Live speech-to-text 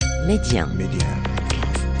Média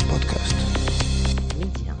Podcast.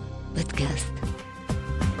 Média Podcast.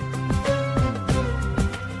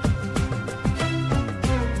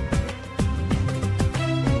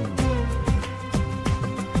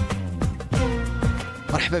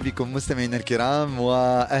 مرحبا بكم مستمعينا الكرام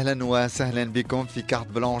واهلا وسهلا بكم في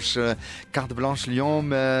كارت بلانش اليوم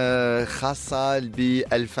خاصه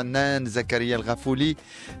بالفنان زكريا الغفولي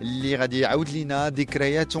اللي غادي يعاود لنا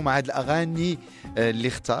ذكرياته مع هاد الاغاني اللي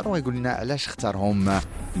اختار ويقول لنا علاش اختارهم.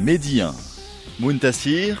 ميديان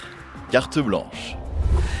منتصير كارت بلانش.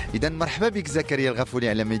 اذا مرحبا بك زكريا الغفولي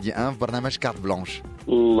على ميدي 1 في برنامج كارت بلانش.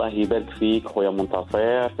 الله يبارك فيك خويا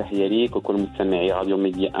منتصر، تحيه ليك وكل مستمعي راديو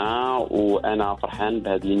ميديا 1، وانا فرحان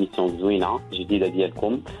بهذه ليميسيون زوينه جديده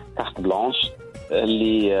ديالكم كارت بلانش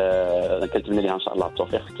اللي كنتمنى لها ان شاء الله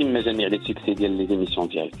التوفيق كما جميع لي سيكسي ديال لي زيميسيون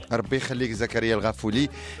ديالك. ربي يخليك زكريا الغفولي.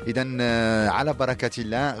 اذا على بركه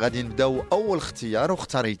الله غادي نبداو اول اختيار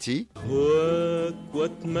واختاريتي هواك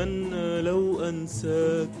واتمنى لو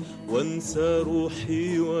انساك وانسى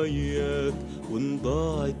روحي وياك وان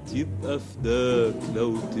ضاعت يبقى فداك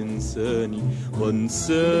لو تنساني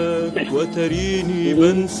وانساك وتريني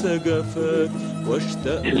بنسى جفاك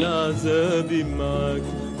واشتاق لعذابي معاك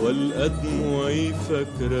والأدمعي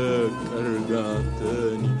فكراك أرجع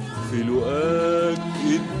تاني في لقاك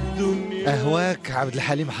الدنيا. أهواك عبد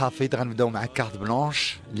الحليم حافظ. غنبداو معك كارت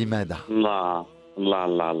بلانش، لماذا؟ الله الله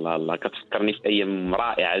الله الله الله، كتفكرني في ايام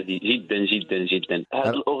رائعه جدا جدا جدا. هذه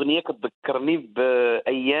الاغنيه كتذكرني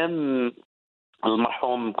بايام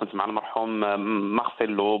المرحوم، كنت مع المرحوم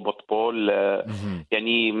مارسيلو بوطبول.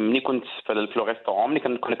 يعني ملي كنت في لو ريستورون، ملي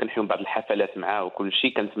كنا كنحيو بعض الحفلات معاه وكل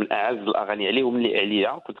شيء، كانت من اعز الاغاني عليه وملي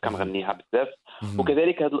عليا كنت كنغنيها بزاف.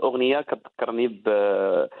 وكذلك هذه الاغنيه كتذكرني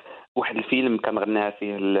بواحد الفيلم كان غناها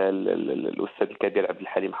فيه الاستاذ الكبير عبد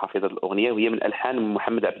الحليم حافظ. الاغنيه وهي من الحان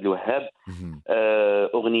محمد عبد الوهاب.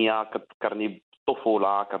 اغنيه كتذكرني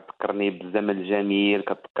بالطفوله، كتذكرني بالزمن الجميل،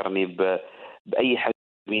 كتذكرني باي حاجه،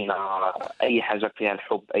 اي حاجه فيها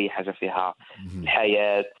الحب، اي حاجه فيها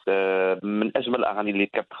الحياه. من اجمل الاغاني اللي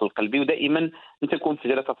كتدخل قلبي، ودائما انت تكون في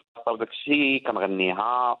جلسه الصوت وداك الشيء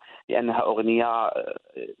كنغنيها لانها اغنيه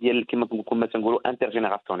ديال كما تنقولوا انتر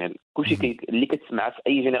جينيراسيونيل. كلشي اللي كتسمعها في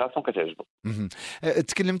اي جينيراسيون كتعجبه.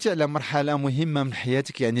 تكلمتي على مرحله مهمه من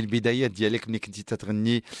حياتك، يعني البدايات ديالك ملي كنتي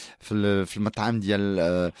تتغني في المطعم ديال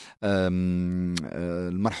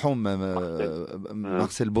المرحوم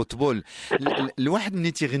مارسيل بوطبول. الواحد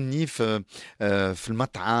ملي تيغني في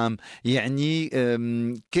المطعم، يعني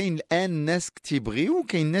كاين الان ناس كتيبغيو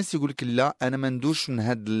وكاين ناس يقول لك لا انا ما ندوش من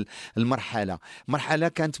هذه المرحله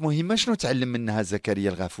كانت مهمه. شنو تعلم منها زكريا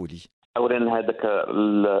الغفولي؟ اولا هذاك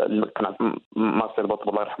كان مارسيل بوطبول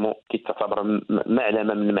الله يرحمه كيتعتبر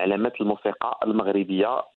معلمه من معلمات الموسيقى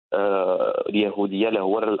المغربيه اليهوديه، له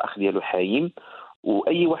هو الاخ ديالو حايم،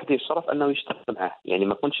 واي واحد يشرف انه يشتغل معاه. يعني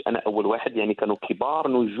ما كنتش انا اول واحد، يعني كانوا كبار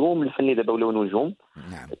نجوم الفن دابا ولاو نجوم.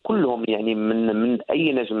 نعم. كلهم يعني من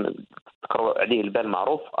اي نجم تقرأ عليه البال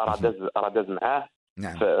معروف راه داز معاه.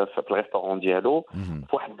 نعم. في الريستورون ديالو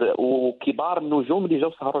في واحد، وكبار النجوم اللي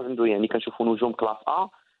جاو سهروا عنده، يعني كنشوفوا نجوم كلاس ا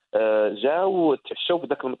جاو تعشوا في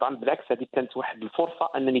ذاك المطعم. بالعكس هذه كانت واحد الفرصه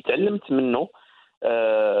انني تعلمت منه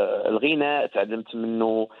الغناء، تعلمت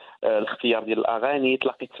منه الاختيار ديال الاغاني،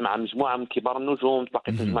 تلاقيت مع مجموعه من كبار النجوم،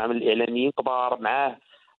 تلاقيت مجموعه من الاعلاميين كبار معاه.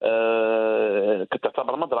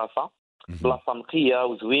 كتعتبر مدرسه، بلاصه نقيه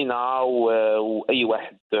وزوينه، واي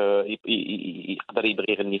واحد يقدر يبغي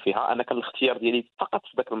يغني فيها. انا كان الاختيار ديالي فقط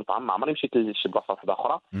في ذاك المطعم، ما عمري مشيت لشي بلاصه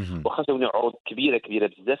اخرى. واخا جاوني عروض كبيره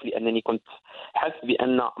بزاف، لانني كنت حاسس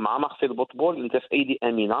بان مع مارسيل بوطبول انت في ايدي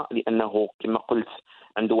امينه، لانه كما قلت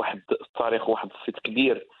عنده واحد التاريخ وواحد الصيت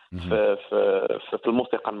كبير في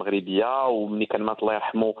الموسيقى المغربيه. ومني كان مات الله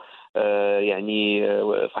يرحمه يعني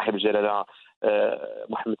صاحب الجلاله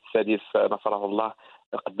محمد السادس نصره الله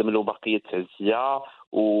قدم له بقيه تعزيه،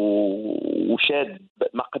 وشاد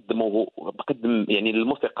ما قدم يعني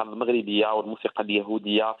الموسيقى المغربيه والموسيقى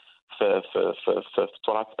اليهوديه في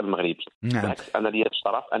التراث المغربي. نعم. بالعكس انا لي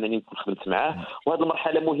الشرف انني نكون خدمت معاه، وهذه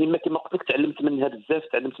المرحله مهمه كما قلت لك. تعلمت منها بزاف،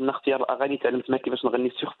 تعلمت منها اختيار الاغاني، تعلمت منها كيفاش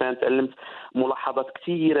نغني سيغ سان، تعلمت ملاحظات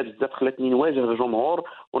كثيره بزاف خلاتني نواجه الجمهور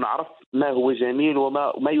ونعرف ما هو جميل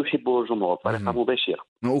وما يحبه الجمهور بطريقه مباشره.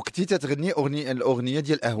 وكنتي تتغني الاغنيه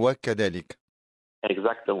ديال اهواك كذلك؟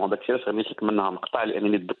 اكزاكتومون، داكشي علاش غنيت لك منها مقطع،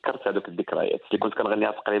 لانني تذكرت هذوك الذكريات اللي كنت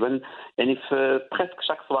كنغنيها تقريبا. يعني في بريسك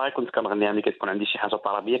شاك صباغي كنت كنغنيها، ملي كتكون عندي شي حاجه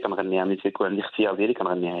طربيه كنغنيها، ملي كيكون عندي اختيار ديالي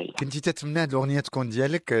كنغنيها هي. كنتي تتمنى هذه الاغنيه تكون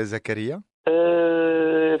ديالك زكريا؟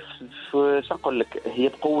 شنو نقول لك، هي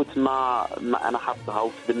بقوه ما انا حافظها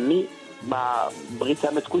وفي دمي، ما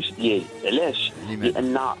بغيتها ما تكونش ديالي. علاش؟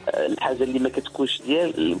 لان الحاجه اللي ما كتكونش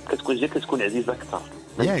ديال كتكون عزيزه اكثر.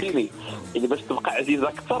 فهمتيني يعني باش تبقى عزيزه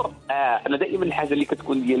اكثر. انا دائما الحاجه اللي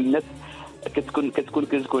كتكون ديال الناس كتكون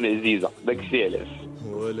عزيزه، داكشي علاش.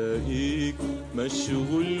 ولاقيك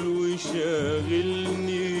مشغول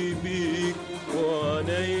وشاغلني بيك،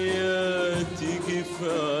 وعنيا تيجي في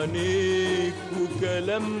عينيك،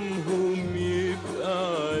 وكلامهم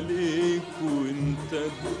يبقى عليك وانت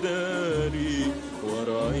تداري،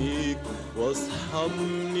 ورايك واصحى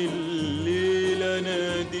من الليل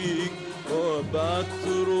اناديك، وابعت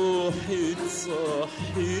روحي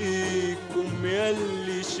تصحيكم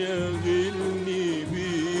ياللي شاغلني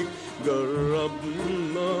بيك، جرب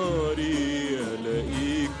ناري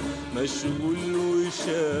الاقيك مشغول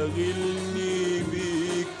وشاغلني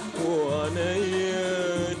بيك،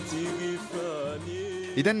 وعنيا تيجي في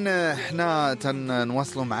عينيك. اذا حنا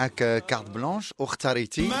تنواصلوا معاك كارت بلانش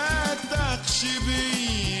واختاريتي ما تاخش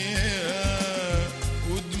بيا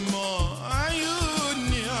ودموع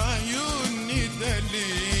عيوني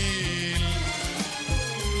دليل،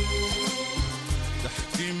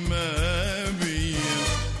 تحكي ما بيا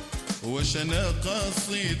واش انا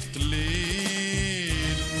قصيد قليل،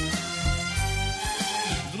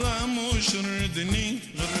 غرام شردني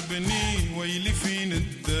غربني ويلي فين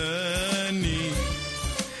الداني.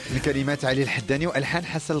 الكلمات علي الحداني والحان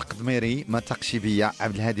حسن القدميري. ما تقشي بيا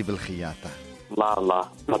عبد الهادي بالخياطه. الله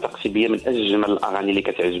ما تقشي بيا من اجمل الاغاني اللي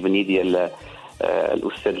كتعجبني ديال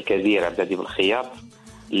الاستاذ الكبير عبد الهادي بالخياط،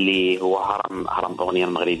 اللي هو هرم الاغنيه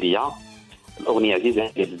المغربيه. الاغنيه عزيزه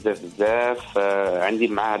عليا بزاف عندي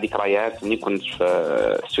معها ذكريات ملي كنت في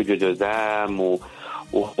استوديو دوزام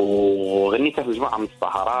وغنيتها في مجموعه من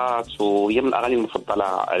السهرات، وهي من الاغاني المفضله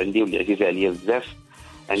عندي واللي عزيزه عليا بزاف.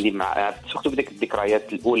 عندي مع سورتو بديك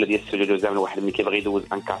الذكريات الاولى ديال استوديو دوزام، الواحد ملي كيبغي يدوز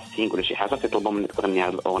ان كاستينغ ولا شي حاجه تيطلبوا منك تغني هذه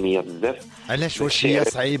الاغنيه بزاف. علاش واش هي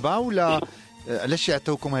صعيبه ولا علاش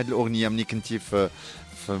يعطيوكم هذه الاغنيه ملي كنتي في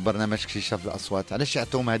برنامج اكتشاف الاصوات؟ علاش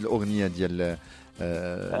يعطيوهم هذه الاغنيه ديال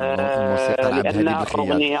الموسيقى عبد الهادي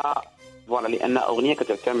بالخياط؟ لان اغنيه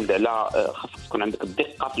كتعتمد على خاصك تكون عندك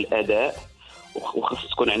الدقه في الاداء، وخاصك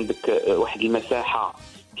تكون عندك واحد المساحه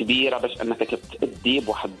كبيره باش انك تأدي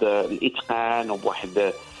بواحد الاتقان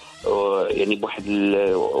وبواحد يعني بواحد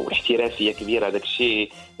الاحترافيه كبيره. هذاك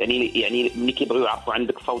الشيء يعني ملي كيبغيو يعرفوا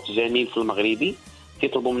عندك صوت جميل في المغربي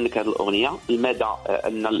كيطلبوا منك هذه الاغنيه، المدى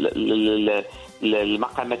ان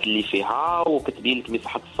المقامات اللي فيها وكتبين لك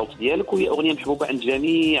مساحه الصوت ديالك، وهي اغنيه محبوبه عند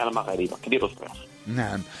جميع المغاربه كبير وصغير.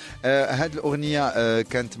 نعم. هذه الأغنية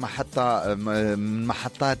كانت محطة من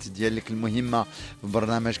محطات ديالك المهمة في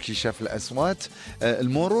برنامج اكتشاف الأصوات.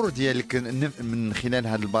 المرور ديالك من خلال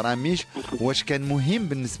هذه البرامج واش كان مهم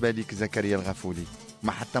بالنسبة لك زكريا الغفولي؟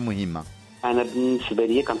 محطة مهمة. أنا بالنسبة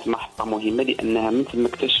لي كانت محطة مهمة لأنها من ثم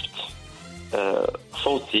اكتشفت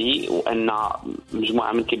صوتي، وأن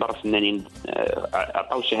مجموعة من كبار الفنانين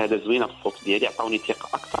أعطوا شهادة زوينة في الصوت ديالي، أعطوني ثقة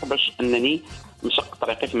أكثر باش أنني نشق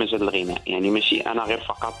طريقي في مجال الغناء. يعني ماشي أنا غير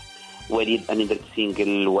فقط وليد أني درت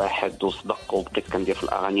سينجل واحد وصدق وبقيت كندير في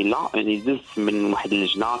الأغاني، لا، يعني دزت من واحد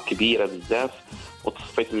اللجنة كبيرة بزاف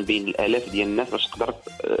وتصفيت من بين الآلاف ديال الناس باش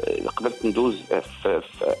قدرت ندوز في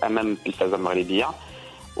أمام التلفازة المغربية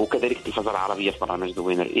وكذلك التلفازة العربية في برنامج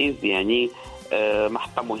دوينر إيز. يعني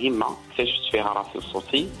محطة مهمة اكتشفت فيها راسي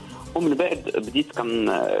وصوتي، ومن بعد بديت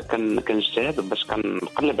كنجتهد باش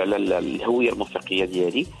كنقلب على الهوية الموسيقية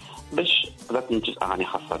ديالي باش قدرت ننتج أغاني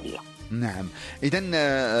خاصة بيا. نعم. إذا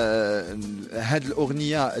هذه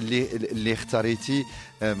الأغنية اللي اختاريتي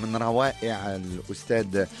من روائع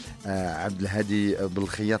الأستاذ عبد الهادي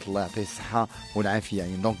بالخياط الله يعطيه الصحة والعافية.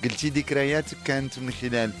 يعني دونك قلتي ذكرياتك كانت من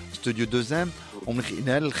خلال استوديو دوزام ومن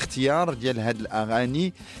خلال الاختيار ديال هاد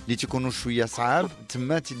الأغاني اللي تكونوا شوية صعاب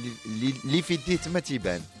تما اللي في يديه تما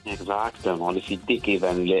تيبان. اكزاكتومون اللي في يديه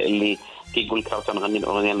كيبان، اللي كيقول لك راه تنغني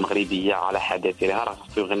الاغنيه المغربيه على حذافيرها، راه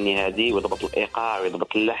خصو يغني هذه ويضبط الايقاع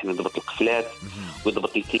ويضبط اللحن ويضبط القفلات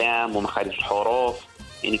ويضبط الكلام ومخارج الحروف.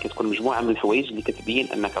 يعني كتكون مجموعه من الحوايج اللي كتبين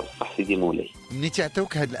انك بصح سيدي مولاي. ملي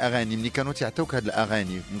تعطيوك هاد الاغاني، ملي كانوا تعطيوك هاد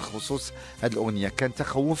الاغاني من خصوص هاد الاغنيه، كان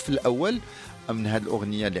تخوف في الاول من هاد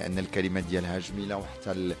الاغنيه لان الكلمات ديالها جميله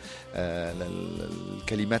وحتى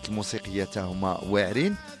الكلمات الموسيقيه هما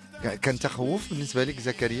واعرين؟ كان تخوف بالنسبه لك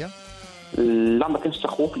زكريا؟ لا ما كانش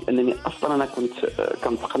تخوف، لانني اصلا انا كنت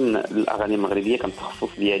كنتقن الاغاني المغربيه، كان التخصص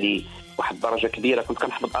ديالي واحد الدرجه كبيره، كنت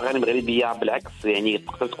كنحفظ اغاني مغربيه بالعكس، يعني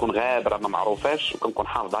تقدر تكون غابره ما معروفاش وكنكون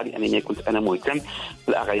حافظها لانني كنت انا مهتم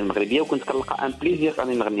بالاغاني المغربيه، وكنت كنلقى ان بليزير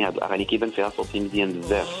انني نغني هذه الاغاني، كيبان فيها صوتي مزيان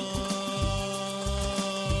بزاف.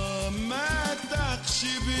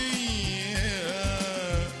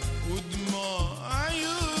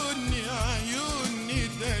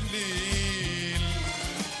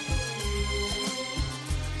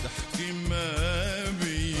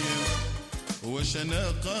 واش انا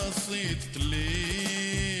قصيد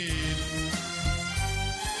قليل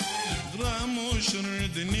غرام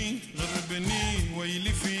وشردني غربني ويلي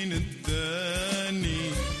فين الداني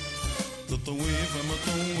تطويفة ما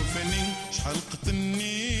طوفني شحال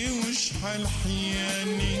قتلني وشحال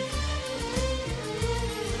حياني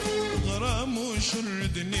غرام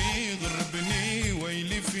وشردني غربني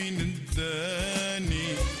ويلي فين الداني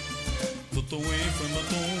تطويفة ما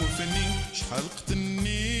طوفني شحال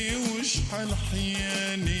قتلني وشحال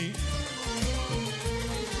حياني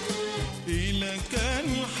إلا كان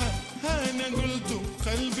الحق أنا قلته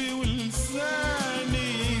قلبي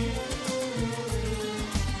ولساني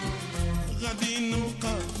غادي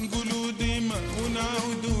نبقى نقولوا ديما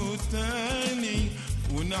ونعودوا تاني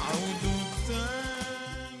ونعودوا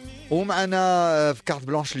تاني. ومعنا في كارت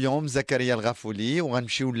بلانش اليوم زكريا الغافولي،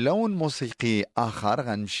 وغنمشيو للون موسيقي آخر،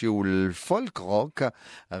 غنمشيو للفولك روك،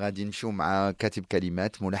 غادي نمشيو مع كاتب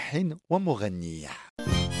كلمات ملحن ومغني.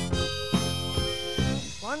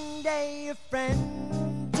 One day a friend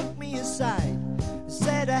took me aside,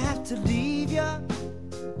 said I have to leave you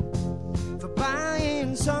for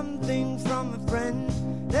buying something from a friend.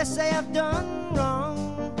 They say I've done wrong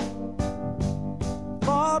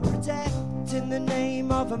for protecting the name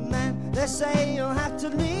of a man. They say you'll have to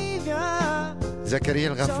leave you. زكريا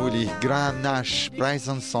الغافولي، جرام ناش،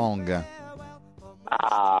 برايسون سونغ.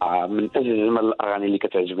 من اجمل الاغاني اللي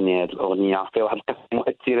كتعجبني هذه الاغنيه، فيها واحد القصه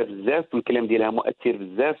مؤثره بزاف والكلام ديالها مؤثر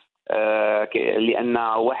بزاف. لان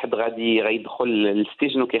واحد غادي يدخل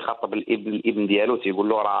للسجن وكيخاطب الابن ديالو، تيقول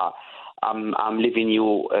له راه I'm leaving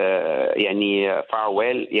you يعني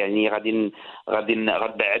farewell، يعني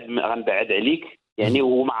غنبعد عليك يعني.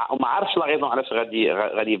 وما عارفش لا غيزون علاش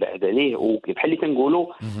غادي يبعد عليه، وبحال اللي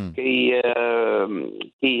كنقولوا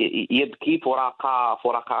يبكي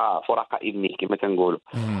فراق ابنه كما كنقولوا.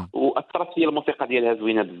 واثرت فيا الموسيقى ديالها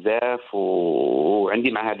زوينه بزاف،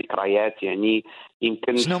 وعندي معها ذكريات يعني.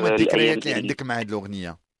 يمكن شنو هما الذكريات اللي عندك مع هذه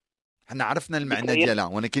الاغنيه؟ حنا عرفنا المعنى ديالها،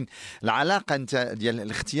 ولكن العلاقه انت ديال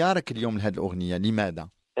اختيارك اليوم لهذه الاغنيه لماذا؟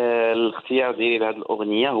 الاختيار ديالي لهذه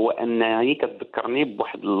الاغنيه هو انها كتذكرني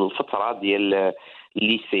بواحد الفتره ديال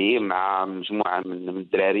الليسي مع مجموعه من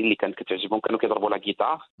الدراري اللي كانت كتعجبهم، كانوا كيضربوا لا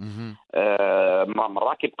جيتار.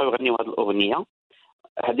 مره كيبقاو يغنيو هذه الاغنيه.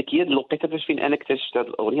 هذيك هي الوقيته فاش فين انا اكتشفت هذه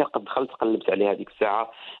الاغنيه، قد دخلت قلبت عليها هذيك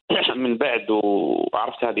الساعه من بعد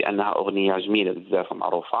وعرفتها بانها اغنيه جميله بزاف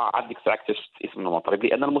ومعروفه. عاد ديك الساعه اكتشفت اسم المطرب،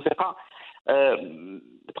 لان الموسيقى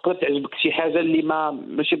تقدر تعجبك شي حاجه اللي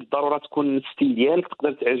ماشي بالضروره تكون ستيل ديالك،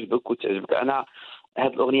 تقدر تعجبك وتعجبك. انا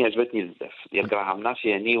هاد الاغنيه عجبتني بزاف ديال غراهام ناش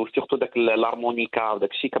يعني، وسيرتو داك الهارمونيكا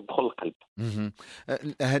وداك الشيء كتدخل القلب.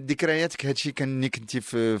 هاد ذكرياتك هادشي كان كنتي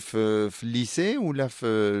في الليسي ولا في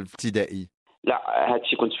الابتدائي؟ لا،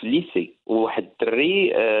 هادشي كنت في الليسي، وواحد الدري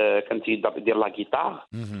كان تيدير لا جيتار.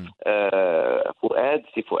 فؤاد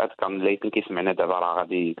كان اللي يمكن كيسمعنا دابا، راه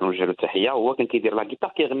غادي كنوجه له التحيه. هو كان كيدير لا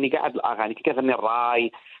جيتار، كيغني كاع هاد الاغاني، كيغني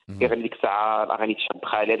الراي، كيغني ديك الساعه الاغاني تشاب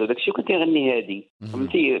خالد وداك الشيء، وكان كيغني هادي.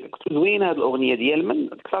 فهمتي، كنت زوينه هاد الاغنيه ديال من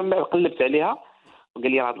ديك الساعه. من بعد قلبت عليها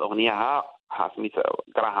وقال لي هاد الاغنيه ها سميتها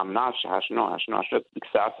غراهام ناش، ها شنو ديك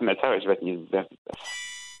الساعه سمعتها وعجبتني بزاف.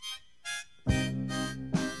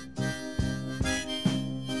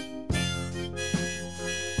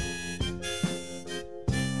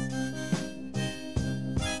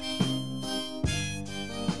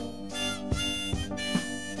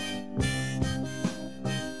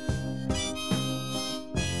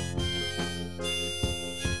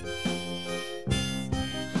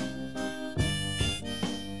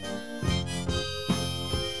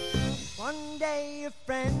 One day a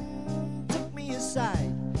friend took me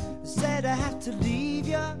aside, said I have to leave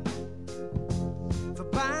you for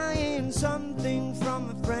buying something from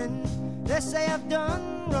a friend. They say I've done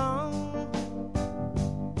wrong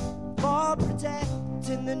for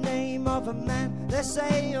protecting the name of a man. They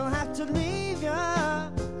say you'll have to leave you,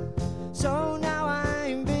 so now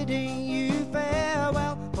I'm bidding you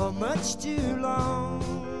farewell for much too long.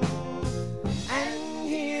 And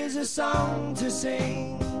here's a song to sing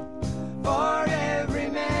for every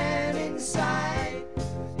man inside.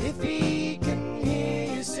 If he can hear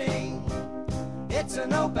you sing, it's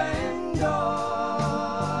an open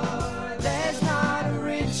door. There's not a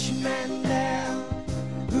rich man there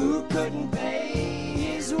who couldn't pay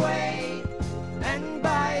his way and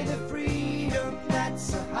buy the freedom that's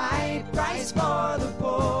a high price for the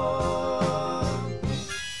poor.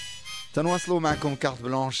 تنواصلوا معكم كارت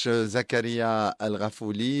بلانش زكريا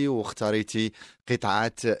الغافولي، واختاريتي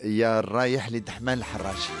قطعة يا الرايح لدحمان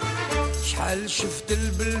الحراشي. شحال شفت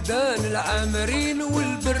البلدان العامرين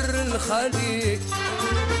والبر الخالي،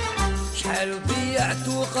 شحال ضيعت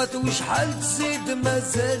وقت وشحال تزيد ما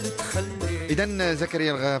زال تخلي. إذا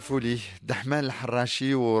زكريا الغافولي دحمان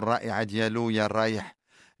الحراشي والرائعة ديالو يا الرايح،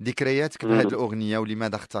 ذكرياتك بهذه الأغنية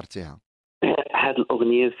ولماذا اخترتها؟ هاد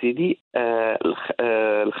الاغنيه سيدي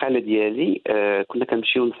الخاله ديالي كنا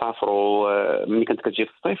كنمشيو نسافروا ملي كانت كتجي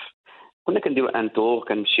في الصيف، كنا كنديروا ان تور،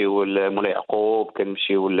 كنمشيو لمولاي يعقوب،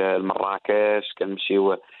 كنمشيو لمراكش،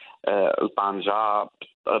 كنمشيو لطنجه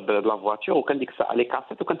بلا فواتور، وكان ديك الساعه لي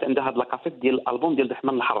كاسيت، وكانت عندها هاد لاكاسيت ديال الالبوم ديال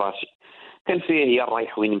دحمان الحراشي، كان فيه يا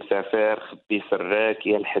الرايح وين مسافر، خبي سراك،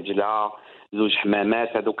 يا الحجله، زوج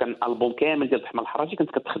حمامات. هادو كان البوم كامل ديال دحمان الحراشي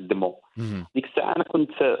كنت كتخدمو. ديك الساعه انا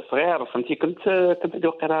كنت صغير، فهمتي، كنت عندي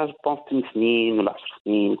وقيلا جو 8 سنين ولا 10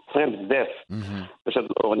 سنين، صغير بزاف باش هاد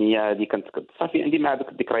الاغنيه هادي كانت صافي عندي مع دوك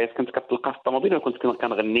الذكريات. كنت كتلقى في الطوموبيل وكنت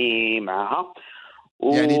كنغني معاها،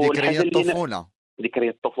 يعني ذكريات الطفولة.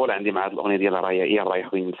 ذكريات الطفوله عندي مع هاد الاغنيه ديال يا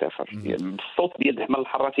الرايح وين مسافر، بالصوت ديال دحمان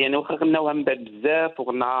الحراشي. يعني واخا غناوها من بعد بزاف،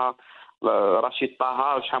 وغناها رشيد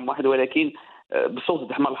طه وشحال من واحد، ولكن بصوت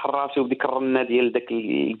دحمان الحراشي وديك الرنه ديال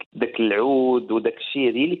داك العود وداك الشيء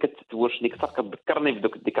هذه اللي كتوشني اكثر، كتذكرني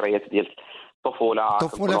بدوك الذكريات ديال الطفوله.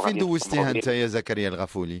 الطفولة فين دوزتيها انت يا زكريا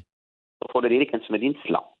الغافولي؟ الطفوله ديالي كانت في مدينه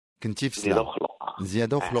سلا. كنتي في سلا؟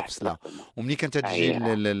 زياده وخلق في سلا. ومني كانت تجي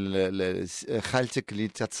خالتك اللي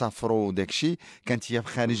تتسافروا وداك الشيء، كانت هي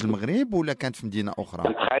خارج المغرب ولا كانت في مدينه اخرى؟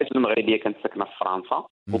 كانت خارج المغرب، هي كانت ساكنه في فرنسا،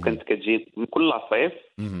 وكانت كتجي كل صيف.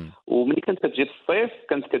 وملي كانت كتجي في الصيف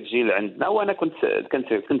كانت كتجي لعندنا، وانا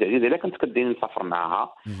كنت عزيز عليها، كنت كدير نسافر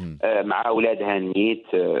معها مع اولادها نيت،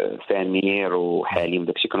 سمير وحليم،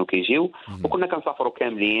 داكشي كانوا كيجيو، وكنا كنسافروا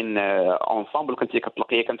كاملين اونصامبل. وكانت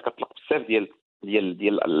هي كتطلق بزاف ديال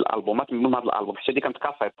الالبومات. من هذا الالبوم حتى دي كانت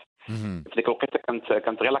كاسيت، في ديك الوقيته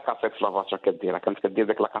كانت غير لا كاسيت في لافاتور كديرها، كانت كدير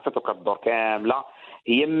ديك لا كاسيت وكتدور كامله.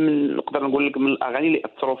 هي نقدر نقول لك من الاغاني اللي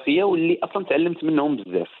اثروا فيا واللي اصلا تعلمت منهم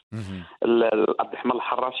بزاف. عبد الرحمن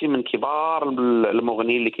الحراشي من كبار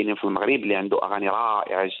المغنيين اللي كاينين في المغرب، اللي عنده اغاني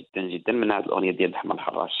رائعه جدا جدا، من هذه الاغنيه ديال عبد الرحمن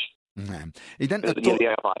الحراشي. نعم. اذا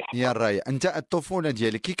يا الراي، انت الطفوله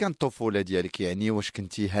ديالك كي كانت الطفوله ديالك؟ يعني واش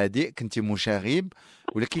كنتي هادئ، كنتي مشاغب،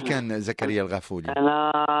 ولا كي كان زكريا الغافولي؟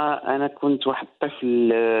 انا كنت واحد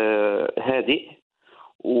الطفل هادئ،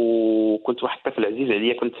 وكنت واحد الطفل عزيز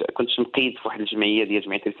عليا. كنت مقيد في واحد الجمعيه ديال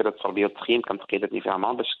جمعيه رساله التربيه والتخييم، كانت قيدتني فيها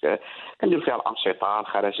ماما باش كندير فيها الانشطه،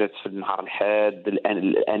 الخرجات في النهار الحاد،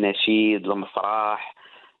 الاناشيد، المسرح.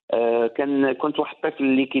 كنت واحد الطفل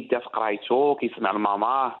اللي كيدير في قرايته، كيسمع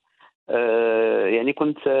لماماه. يعني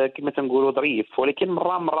كنت كما تنقولوا ظريف، ولكن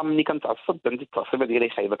مره ملي كنتعصب، عندي التعصيبه ديالي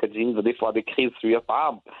خايبه، كتجيني دي فوا دي كريز شويه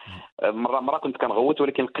صعاب. مره كنت كنغوت،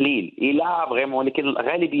 ولكن قليل الا فريمون. ولكن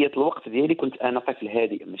غالبيه الوقت ديالي كنت انا طفل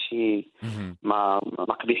هادئ، ماشي ما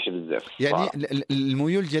قبيحش بزاف. يعني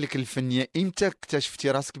الميول ديالك الفنيه امتى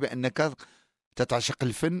اكتشفتي راسك بانك تتعشق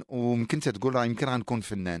الفن وممكن تقول راه يمكن غنكون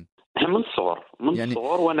فنان؟ من الصغر يعني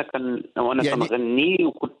وانا كنغني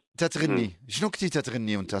وكنت تتغني. شنو كنتي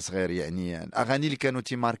تتغني وانت صغير؟ يعني الاغاني اللي كانوا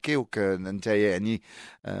تيماركيوك انت، يعني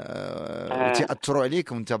تاثروا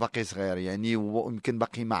عليك وانت باقي صغير، يعني ويمكن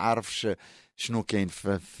باقي ما عارفش شنو كاين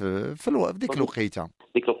في ديك الوقيته.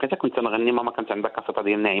 ديك الوقيته كنت نغني، ماما كانت عندها كاسيطه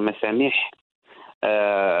ديال نعيمه سامح،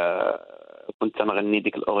 كنت نغني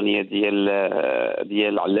ديك الاغنيه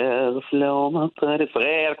ديال على غفله ومطر،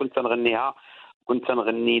 صغير كنت نغنيها. كنت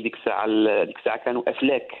نغني ديك الساعه كانوا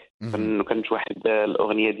افلاك، كانت واحد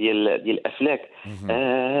الاغنيه ديال افلاك،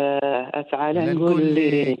 تعال نقول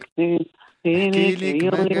لك احكي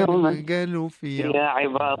لك ما قالوا فيا يا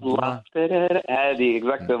عباد الله. هذه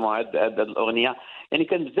اكزاكتومون هاد الاغنيه. يعني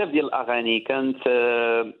كان بزاف ديال الاغاني. كانت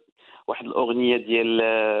واحد الاغنيه ديال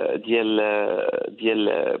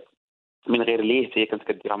من غير ليه، هي كانت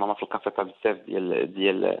كديرها ماما في الكاسيطه بزاف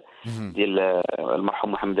ديال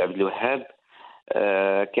المرحوم محمد عبد الوهاب.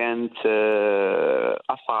 كانت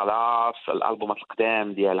أصالة في الألبومات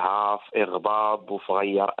القدام ديالها، في إغضاب وفي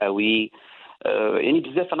غير قوي. يعني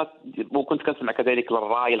بزاف. أنا وكنت كنسمع كذلك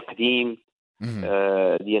للراي القديم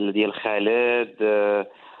ديال خالد،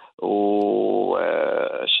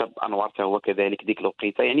 وشاب أنوار حتى هو كذلك ديك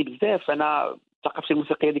الوقيته. يعني بزاف. أنا ثقافتي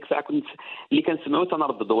الموسيقيه ديك الساعه كنت اللي كنسمعو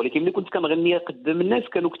تنرددو، ولكن ملي كنت كنغني قدام الناس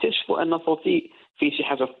كانوا اكتشفوا ان صوتي فيه شي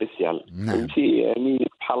حاجه سبيسيال. فهمتي؟ يعني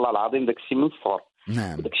سبحان الله العظيم داك الشيء من الصغر.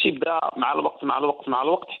 داك الشيء بدا مع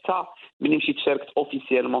الوقت حتى ملي مشيت شاركت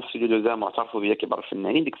اوفيسيالمون في ستوديو دو زام واعترفوا بيا كبار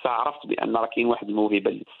الفنانين. ديك الساعه عرفت بان راه كاين واحد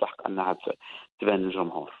الموهبه اللي تستحق انها تبان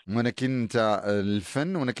للجمهور. ولكن انت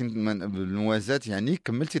الفن، ولكن بالموازاه يعني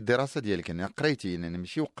كملتي الدراسه ديالك، يعني قريتي، يعني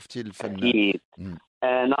ماشي وقفتي الفن. اكيد.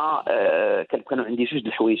 انا كانوا عندي جوج د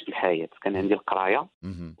الحوايج في الحياه، كان عندي القرايه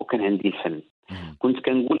وكان عندي الفن. كنت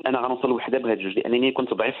كنقول انا غنوصل وحده بهاد الجوج، لانني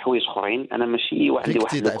كنت ضعيف في حوايج اخرين. انا ماشي عندي واحد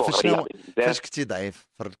الكور رياضي فاش كنتي ضعيف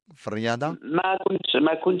في الرياضه؟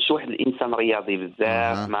 ما كنتش واحد الانسان رياضي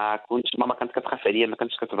بزاف. ما كنتش، ماما كانت كتخاف عليا، ما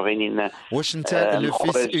كانتش كتبغيني. واش انت لو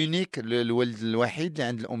فيس اونيك، الولد الوحيد اللي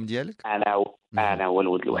عند الام ديالك؟ انا هو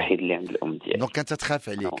الولد الوحيد اللي عند الام ديالي. دونك كانت تخاف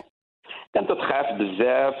عليك؟ كانت تخاف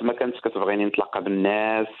بزاف، ما كانتش كتبغيني نتلاقى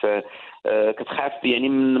بالناس. كتخاف يعني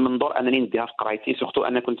من منظور انني نديها في قرايتي، سورتو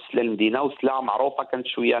انا كنت سلا المدينه، وسلا معروفه كانت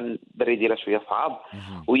شويه الدري ديالها شويه صعاب،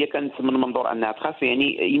 وهي كانت من منظور انها تخاف.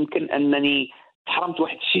 يعني يمكن انني تحرمت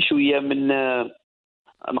واحد الشيء شويه من،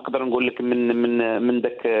 نقدر نقول لك من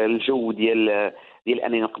ذاك الجو ديال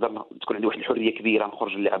انني نقدر تكون عندي واحد الحريه كبيره،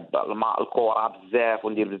 نخرج نلعب الكره بزاف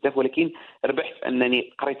وندير بزاف. ولكن ربحت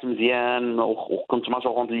انني قريت مزيان، وكنت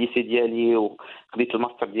ماجور د الليسي ديالي، وخديت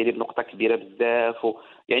الماستر ديالي بنقطه كبيره بزاف.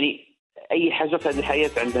 يعني اي حاجه في هذه الحياه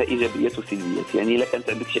عندها ايجابيات وسلبيات. يعني الا كانت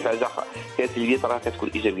عندك شي حاجه فيها سلبيات، راه كتكون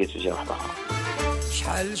ايجابيات في جهه واحده اخرى.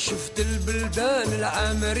 شحال شفت البلدان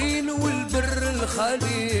العامرين والبر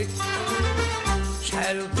الخالي،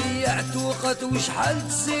 شحال ضيعت وقت وشحال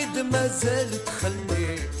تزيد مازال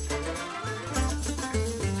تخلي.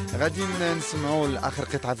 غادي نسمعوا الاخر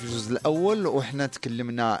قطعه في الجزء الاول، وحنا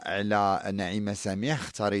تكلمنا على نعيمه سميح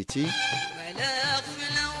اختاريتي.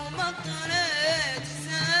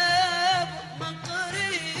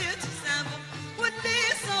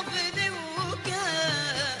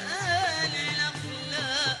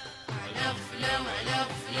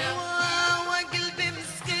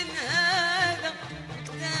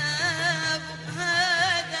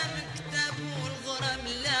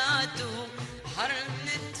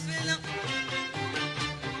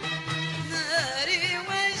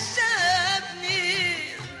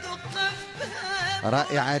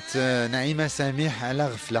 رائعة نعيمة سميح على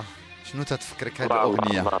غفلة. شنو تتفكرك هذه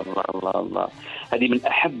الأغنية؟ الله هذه من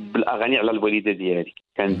أحب الأغاني على الوالدة ديالي.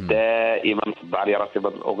 كانت دائما تصدع لي راسي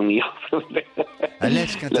بهذه الأغنية.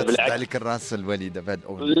 علاش كانت تصدع لك الراس الوالدة بهذه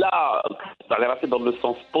الأغنية؟ لا، تصدع لي راسي بهذا لو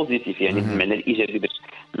سونس بوزيتيف، يعني بالمعنى الإيجابي.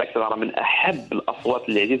 بالعكس أنا من أحب الأصوات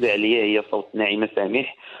اللي عزيزة عليا هي صوت نعيمة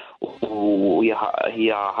سميح، وهي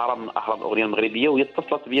هرم من اهرام الاغنيه المغربيه. وهي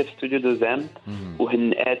اتصلت بيا في استوديو دوزام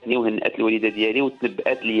وهنأتني وهنأت الوالده ديالي،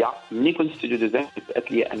 وتنبأت ليا ملي كنت في استوديو دوزام،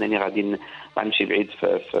 تنبأت ليا انني غادي نمشي بعيد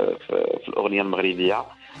في الاغنيه المغربيه.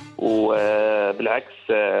 وبالعكس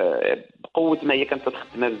بقوه ما هي كانت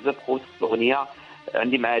تخدمها بزاف، بقوه الاغنيه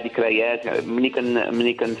عندي معها ذكريات.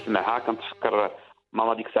 ملي كنسمعها كنتفكر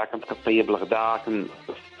ماما ديك الساعه كانت كطيب الغداء، كان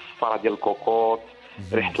الصفاره ديال الكوكوط،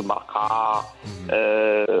 ريحه المرقه،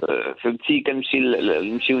 فهمتي،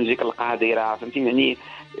 كنمشي ونجي كنلقاها دايره، فهمتي. يعني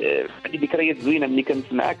عندي ذكريات زوينه ملي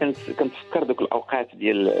كنسمعها، كنتفكر دوك الاوقات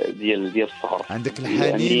ديال الصغر. عندك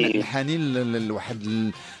الحنين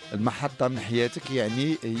لواحد المحطه من حياتك،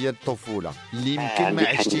 يعني هي الطفوله اللي يمكن ما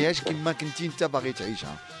عشتيهاش كما كنتي انت باغي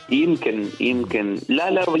تعيشها. يمكن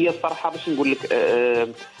لا هي الصراحه باش نقول لك،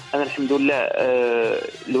 انا الحمد لله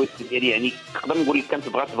الوالده ديالي يعني نقدر نقول لك كانت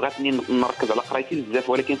بغاتني نركز على قرايتي بزاف،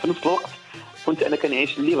 ولكن في نفس الوقت كنت انا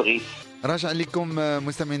كنعيش اللي بغيت. راجع لكم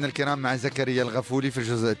مستمعينا الكرام مع زكريا الغفولي في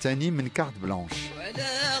الجزء الثاني من كارت بلانش.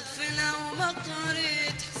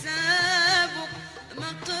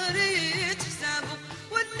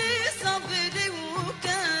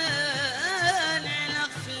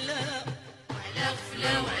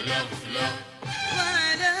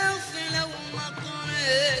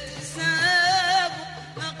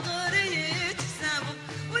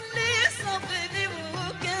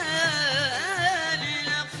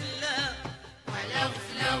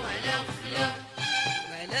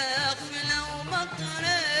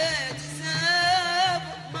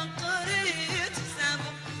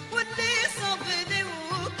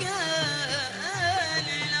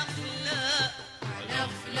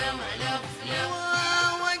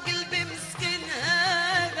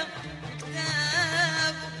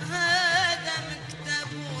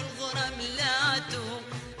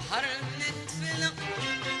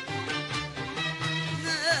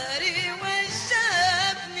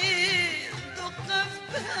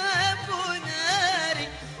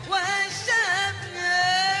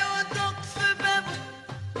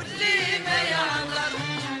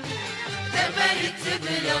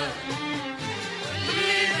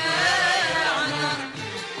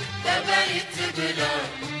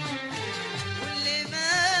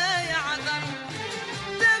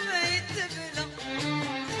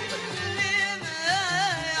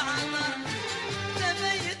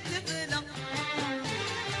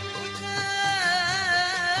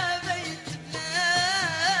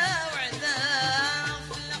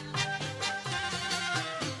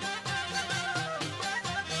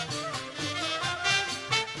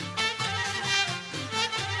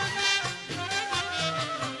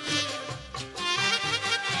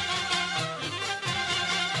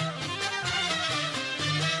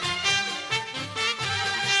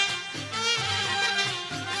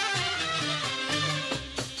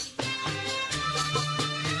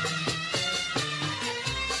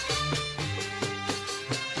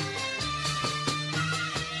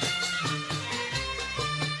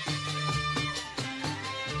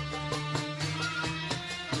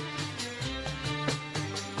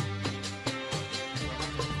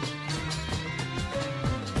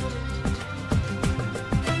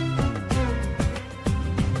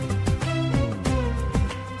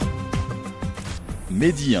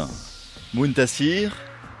 Médien, Muntasir,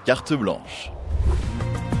 carte blanche.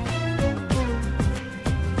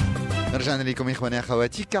 رجعنا لكم إخواني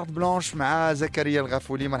أخواتي. كارت بلانش مع زكريا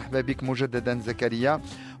الغفولي. مرحبا بك مجددا زكريا.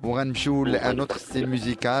 وغنمشيو لأنوتر ستيل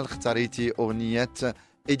ميوزيكال. اختاريتي أغنية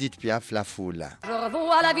إديت بياف لا فول. Je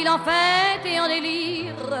revois la ville en fête et en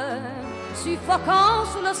délire, suffocant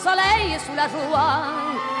sous le soleil et sous la joie.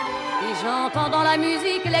 Et j'entends dans la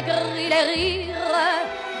musique les cris, les rires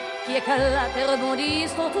qui éclatent et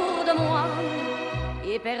rebondissent autour de moi.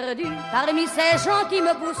 Et perdu parmi ces gens qui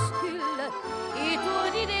me bousculent,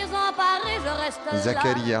 étourdi, désemparé, je reste là.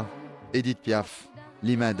 زكريا إديت بياف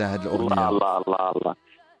لماذا هذه الأغنية؟ الله الله الله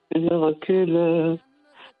جو ركول.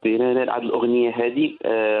 هذه الاغنيه هذه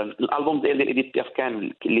الالبوم ديال ايديت بياف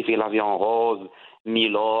كامل اللي فيه لافيون روز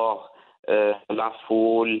ميلور لا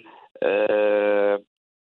فول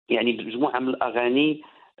يعني مجموعه من الاغاني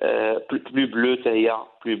بلو بلو حتى هي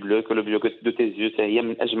بلو بلو كو لو بلو دو تيزيو حتى هي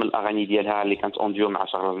من اجمل الاغاني ديالها اللي كانت اون ديو مع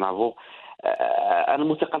شارل نافو. انا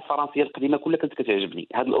الموسيقى الفرنسيه القديمه كلها كانت كتعجبني.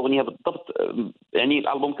 هذه الاغنيه بالضبط يعني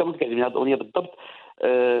الالبوم كامل كيعجبني. هذه الاغنيه بالضبط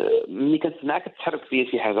ملي كنسمعها كتحرك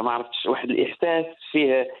فيا شي حاجه ما عرفتش واحد الاحساس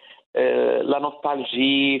فيه لا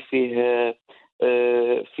نوستالجي فيه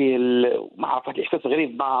ما عرفت واحد الاحساس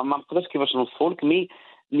غريب ما نقدرش كيفاش نوصفه لك. ملي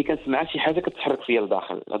كنسمعها شي حاجه كتحرك فيا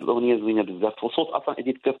لداخل. هذه الاغنيه زوينه بزاف وصوت اصلا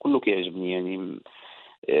ايديت بياف كله كيعجبني يعني.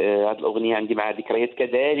 هذه الاغنيه عندي معها ذكريات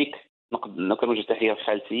كذلك. كنوجه تحيه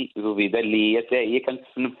لخالتي زبيده اللي هي كانت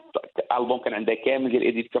في نفس الالبوم كان عندها كامل ديال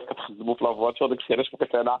ايديت بياف كتخدموا في لافواتور. داك الشيء علاش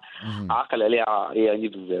كنت انا عاقل عليها يعني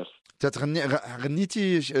بزاف.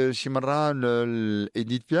 غنيتي شي مرة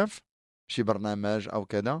لإديت بياف شي برنامج أو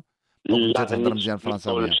كذا؟ لا تهضر مزيان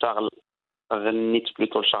فرنساوية. غنيت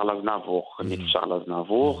بلوتو لشارل أزنافور. غنيت لشارل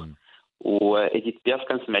أزنافور وإديت بياف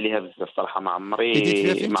كنسمع ليها بزاف صراحة. ما عمري إديت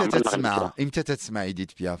بياف إمتى تتسمع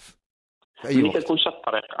إديت بياف؟ ملي كنكون شاد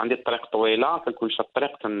الطريق عندي الطريق طويلة كنكون شاد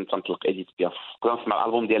الطريق تنطلق إديت بياف. كنسمع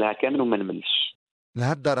الألبوم ديالها كامل وما نملش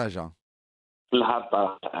لهاد الدرجة.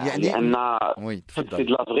 لهذا يعني لان وي تفضل سي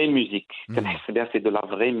دو لا فري ميوزيك. كنحس بها سي دو لا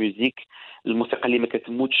فري ميوزيك. الموسيقى اللي ما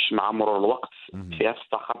كتموتش مع مرور الوقت. فيها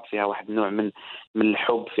الصخب فيها واحد النوع من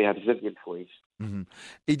الحب فيها بزاف ديال الحوايج.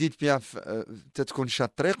 إديت بياف تتكون شاد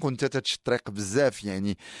الطريق وانت تتشد الطريق بزاف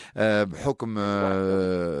يعني بحكم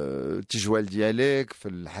التجوال ديالك في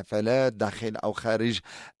الحفلات داخل او خارج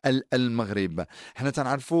المغرب. حنا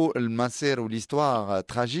تنعرفوا المسير وليستوار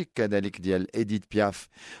تراجيك كذلك ديال إديت بياف.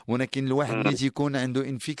 ولكن الواحد اللي تيكون عنده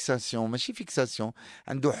ان فيكساسيون ماشي فيكساسيون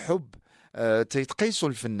عنده حب تيتقيسوا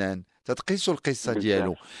الفنان تتقيسوا القصه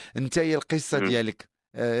ديالو. انت هي القصه ديالك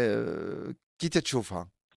كي تتشوفها؟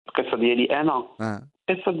 القصه ديالي انا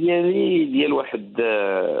القصه ديالي ديال واحد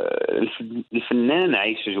الفنان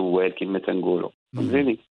عايش جوال كما تنقولوا.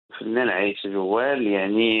 فهمتيني؟ الفنان عايش جوال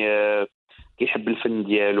يعني كيحب الفن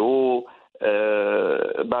ديالو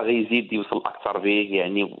باغي يزيد يوصل اكثر به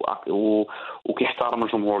يعني وكيحترم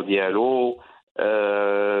الجمهور ديالو.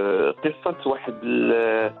 قصه واحد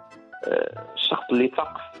الشخص اللي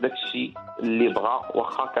ثق داك الشيء اللي بغى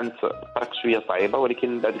واخا كانت الطريق شويه صعيبه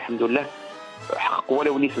ولكن بعد الحمد لله حقق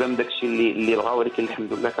ولو نسبه من داك الشيء اللي بغى. ولكن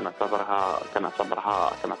الحمد لله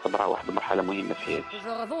كنعتبرها واحد المرحله مهمه في حياتي. Je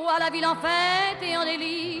revois la ville en fête et en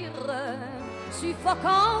délire,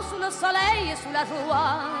 suffocant sous le soleil et sous la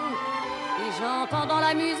joie. Et j'entends dans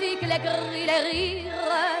la musique les cris, les rires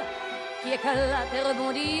qui éclatent et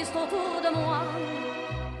rebondissent autour de moi.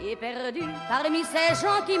 Et perdu parmi ces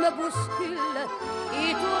gens qui me bousculent,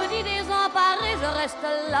 étourdi, désemparé, je reste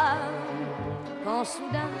là. Quand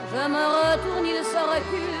soudain je me retourne, il se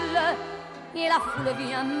recule et la foule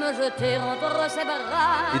vient me jeter entre ses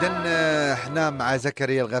bras. إذا حنا مع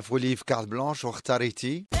زكريا الغفولي في كارت بلانش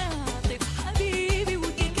واختاريتي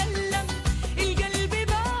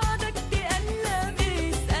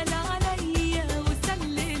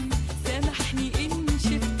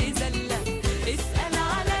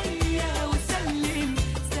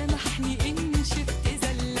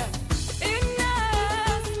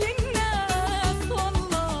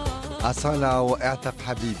أصالة واعتق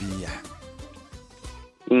حبيبي.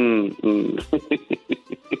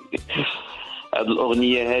 هذه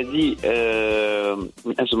الأغنية هذه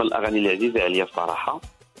من أجمل الأغاني العزيزة عليا صراحة.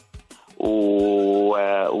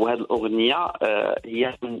 وهذه الأغنية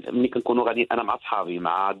هي ملي كنكونوا غاديين أنا مع صحابي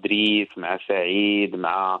مع دريس مع سعيد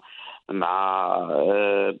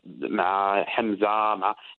مع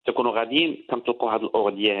حمزة تكونوا غاديين كنطلقوا هذه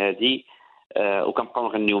الأغنية هذه وكنبقاو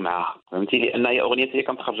نغنيو معاها. فهمتي؟ لان هي اغنيه هي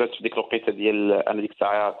كانت خرجت في ديك الوقيته ديال انا ديك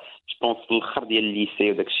الساعه جوبونس في الاخر ديال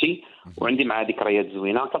الليسي وداك الشيء وعندي معها ذكريات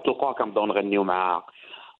زوينه كنطلقوها كنبداو نغنيو معاها.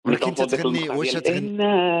 ولكن تتغني واش تغني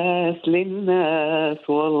الناس للناس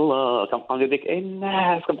والله كنبقاو ندير ديك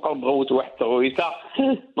الناس كنبقاو نغوتوا واحد التغويته.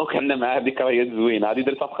 دونك عندنا معاه ذكريات زوينه هذه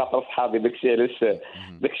درتها بخاطر صحابي داكشي علاش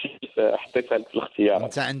حطيتها لك في الاختيار.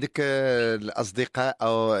 انت عندك الاصدقاء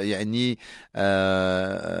او يعني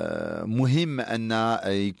مهم ان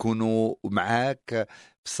يكونوا معاك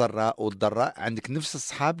في السراء والضراء. عندك نفس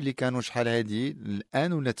الصحاب اللي كانوا شحال هذه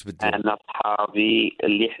الان ولا تبدلوا؟ انا صحابي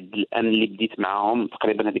اللي حد الان اللي بديت معاهم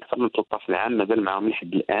تقريبا هذيك اكثر من 13 عام مازال معاهم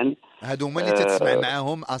لحد الان. هادو هما اللي تتسمع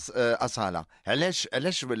معاهم اصاله.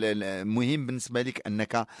 علاش مهم بالنسبه لك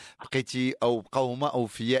انك بقيتي او بقاو هما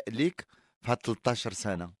اوفياء لك في هاد 13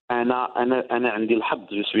 سنه؟ انا عندي الحظ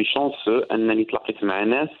جو سوي شانسو انني تلاقيت مع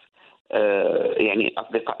ناس يعني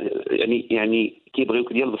اصدقاء يعني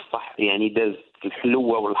كيبغيوك ديال بصح، يعني داز في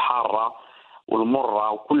الحلوه والحاره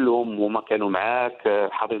والمره وكلهم هما كانوا معاك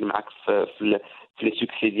حاضرين معاك في لي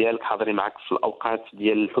سوكسي ديالك، حاضرين معاك في الاوقات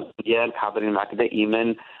ديال الحب ديالك، حاضرين معاك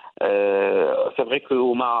دائما. سي فري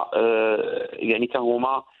كو هما يعني حتى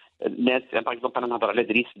هما الناس. يعني باغ اكزومبل انا نهضر على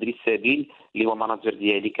دريس سابيل اللي هو ماناجر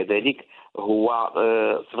ديالي كذلك. هو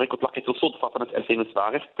سي فري كو تلاقيته صدفه سنه 2007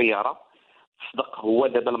 غير في الطياره. صدق هو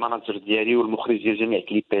دابا الماناجر ديالي والمخرج ديال جميع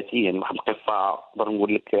كليباتي. يعني واحد القصه نقدر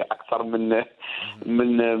نقول لك اكثر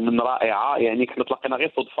من رائعه. يعني كنا تلاقينا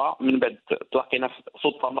غير صدفه، من بعد تلاقينا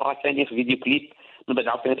صدفه مره ثانيه في فيديو كليب، من بعد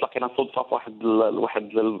عاوتاني تلاقينا صدفه في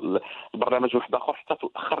واحد البرنامج واحد اخر، حتى في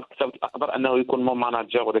الاخر كتبت اقدر انه يكون مون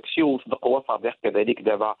ماناجر وداك الشيء. وصدق هو صديق كذلك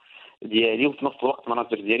دابا ديالي، وفي نفس الوقت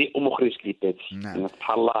ماناجر ديالي ومخرج كليباتي. نعم.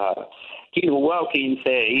 سبحان الله، كاين هو وكاين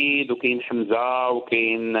سعيد وكاين حمزه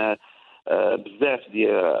وكاين بزاف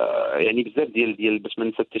ديال باش ما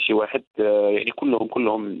ننسى حتى شي واحد. يعني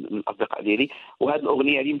كلهم من الاصدقاء ديالي. وهذه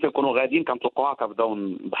الاغنيه هذه ملي كنكونوا غاديين كنطلقوها كنبداو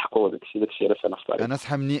نضحكوا. داكشي علاش انا اختاريت. انا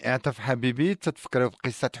صحابني اعتف حبيبي تتفكر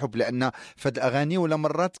بقصه حب، لان فهاد الاغاني ولا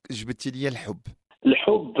مرات جبتي لي الحب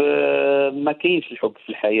ما كاينش الحب في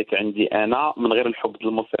الحياه عندي انا من غير الحب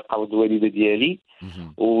للموسيقى والوالده ديالي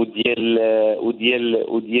وديال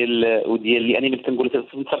اللي انا ملي كنقول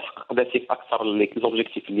لك نترفق ذاتي في اكثر لي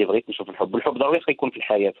زوبجيكتيف اللي بغيت نشوف. الحب ضروري يكون في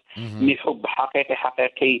الحياه، مي حب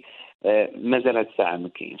حقيقي مازال هاد الساعه ما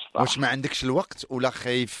كاينش. واش ما عندكش الوقت ولا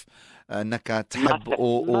خايف انك تحب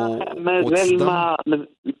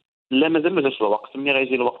لا مازال ما جاش الوقت. ملي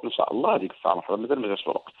غيجي الوقت ان شاء الله هذيك الساعه مرحبا. مازال ما جاش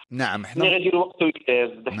الوقت. نعم. ملي غيجي الوقت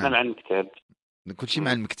والكتاب دحنا مع المكتب، كلشي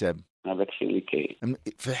مع المكتب. هذاك الشيء اللي كاين.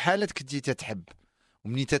 في حاله كنتي تتحب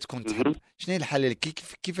ومني تكون تحب، شنو هي الحاله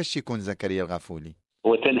كيفاش يكون زكريا الغافولي؟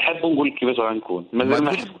 وتنحب ونقول لك كيفاش غنكون. مازال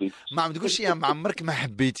ما حبيتش. ما تقولش يا عمرك ما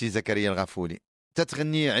حبيتي زكريا الغافولي.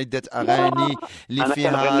 تتغني عده اغاني اللي فيها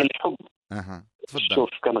انا كنغني الحب. تفضل. شوف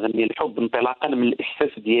كنغني الحب انطلاقا من الاحساس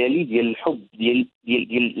ديالي ديال الحب ديال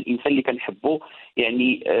الانسان اللي كنحبه.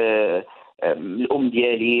 يعني الام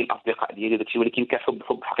ديالي، الاصدقاء ديالي، داكشي. ولكن كحب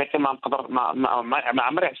حقيقي ما نقدر ما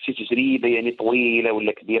عمري عشت شي تجربه يعني طويله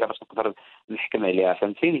ولا كبيره باش نقدر نحكم عليها،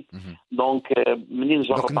 فهمتيني. دونك منين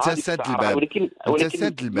نجرب انت ساد الباب. ولكن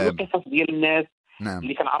القصص ديال الناس نعم.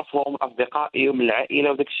 اللي كنعرفوهم من اصدقائي ومن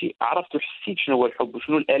العائله وداك الشيء، عرفت وحسيت شنو هو الحب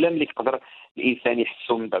وشنو الالم اللي يقدر الانسان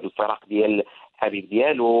يحسو من بعد الفراق ديال الحبيب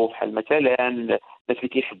ديالو. بحال مثلا الناس اللي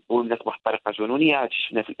كيحبوا الناس بواحد الطريقه جنونيه،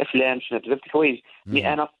 شفنا في الافلام، شفنا بزاف د الحوايج.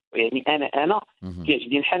 مي انا يعني انا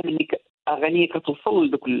كيعجبني الحال مني اغاني كتوصل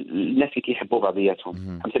لذوك الناس اللي كيحبوا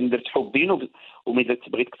بعضياتهم. مثلا درت حبين وملي درت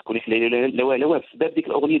بغيتك تكوني حلالي لا بسبب ديك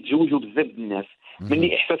الاغنيه تزوجوا بزاف الناس.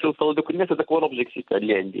 مني احساس يوصل لذوك الناس، هذاك هو لوبجيكتيف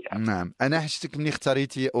اللي عندي. نعم. انا حشتك ملي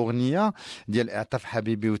اختاريتي اغنيه ديال اعطف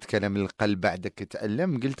حبيبي وتكلم القلب بعدك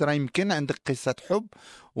تألم، قلت راه يمكن عندك قصه حب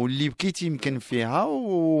واللي بكيتي يمكن فيها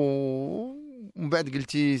ومن بعد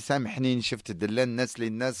قلتي سامحني شفت دلا الناس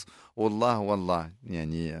للناس والله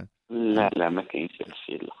يعني لا ما كاينش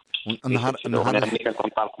هادشي. لا نهار ملي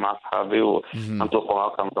كنطلق مع صحابي ونطلقوها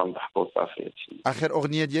كنبقاو نضحكوا صافي. هادشي اخر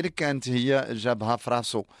اغنيه ديالك كانت هي جابها في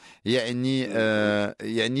راسو، يعني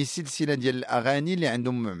يعني سلسله ديال الاغاني اللي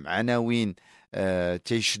عندهم عناوين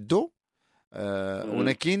تيشدوا،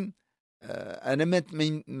 ولكن انا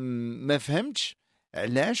ما فهمتش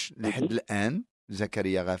علاش لحد الان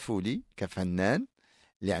زكريا غافولي كفنان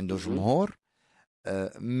اللي عنده جمهور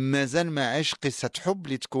مازال ما عاش قصة حب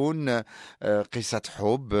اللي تكون قصة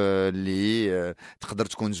حب اللي تقدر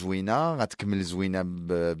تكون زوينة غتكمل زوينة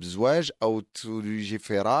بزواج أو يجي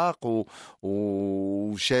فراق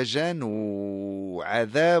وشجن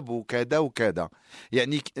وعذاب وكذا.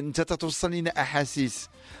 يعني أنت تتوصل لنا أحاسيس،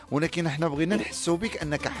 ولكن احنا بغينا نحسوا بك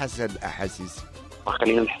أنك حاس هذه الأحاسيس.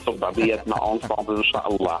 خلينا نحسوا ببعضياتنا اونصومبل ان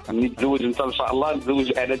شاء الله. ملي تزوج انت ان شاء الله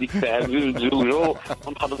نتزوج انا ديك الساعه بجوج نتزوجوا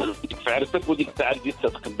ونقدر نخدمك في عرسك وديك الساعه تجي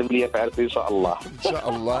تقدم لي في عرسي ان شاء الله. ان شاء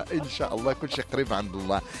الله ان شاء الله كل شيء قريب عند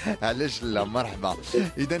الله. علاش لا. مرحبا.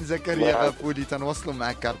 اذا زكريا غفولي تنوصلوا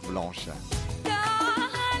مع كارت بلانش.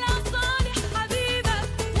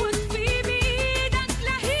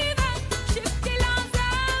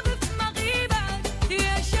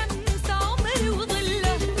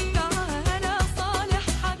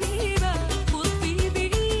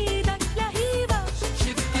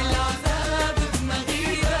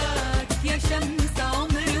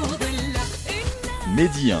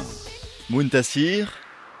 Médien, Muntasir,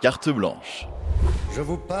 carte blanche. Je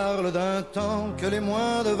vous parle d'un temps que les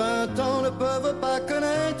moins de 20 ans ne peuvent pas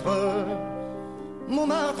connaître.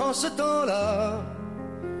 Montmartre en ce temps-là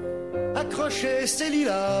accrochait ses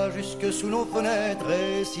lilas jusque sous nos fenêtres,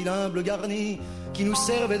 et si l'humble garni qui nous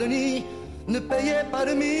servait de nid ne payait pas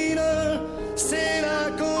de mine, c'est là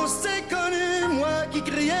qu'on s'est connus, moi qui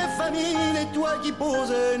criais famine et toi qui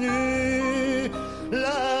posais nu.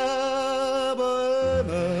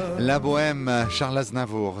 لا بوهيم شارل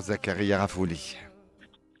أزنافور. زكريا غفولي.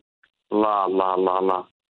 الله الله الله الله،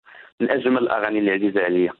 من اجمل الاغاني اللي عزيزه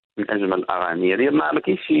عليا، من اجمل الاغاني هذه. ما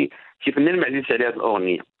كاينش شي فنان ما عزيزش عليه هذه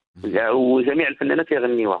الاغنيه، وجميع الفنانات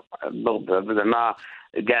كيغنيوها زعما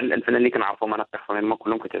كاع الفنانين اللي كنعرفهم انا بيرسونيلمون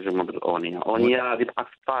كلهم كتعجبهم هذه الاغنيه. الاغنيه غادي تبقى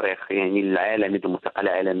في التاريخ يعني العالمي، الموسيقى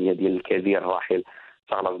العالميه ديال الكبير الراحل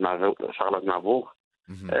شارل أزنافور.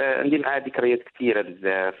 عندي معها ذكريات كثيره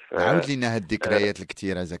بزاف. عاود لينا هاد الذكريات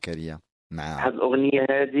الكثيره زكريا معها. هاد الاغنيه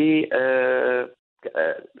هذه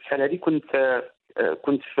شحال هذه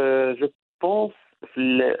كنت في جو بونس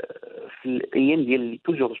في الايام ديال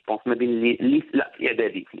توجور جو بونس ما بين لا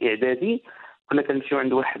في الاعدادي كنا كنمشيو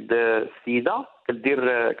عند واحد السيده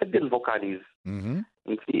كدير الفوكاليز.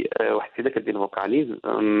 فهمتي واحد السيده كدير الفوكاليز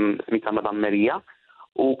سميتها مدام ماريا،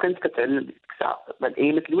 وكانت كتعلم ديك الساعه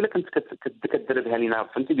الايامات الاولى كانت كدربها لينا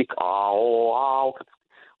فهمتي ديك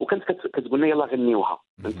وكانت كتقول لنا يلا غنيوها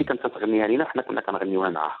فهمتي. كانت تغنيها لينا حنا كنا كنغنيوها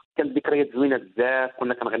معاها. كانت ذكريات زوينه بزاف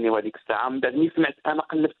كنا كنغنيوها ديك الساعه. من بعد ملي سمعت انا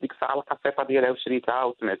قلبت ديك الساعه القصيده ديالها وشريتها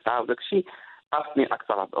وسمعتها وداك الشيء عرفتني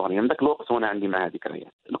اكثر هاد الاغنيه. من ذاك الوقت وانا عندي معها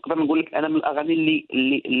ذكريات. نقدر نقول لك انا من الاغاني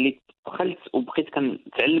اللي دخلت وبقيت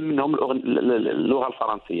كنتعلم منهم اللغه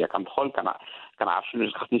الفرنسيه. كندخل كنعرف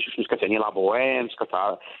خاصني نشوف شنو كتعني لا بوين، اش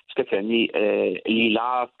كتعني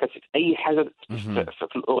ليلا، اي حاجه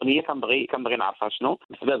في الاغنيه كنبغي نعرفها شنو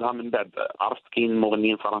بسببها. من بعد عرفت كاين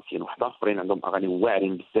مغنيين فرنسيين واحد اخرين عندهم اغاني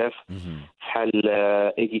واعرين بزاف بحال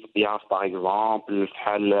ايديت بياف باغ اكزومبل،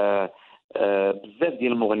 بحال بزاف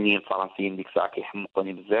ديال المغنيين الفرنسيين ديك الساعه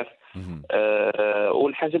كيحمقوني بزاف.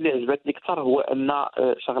 والحاجه اللي عجبتني اكثر هو ان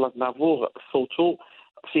شارل أزنافور صوته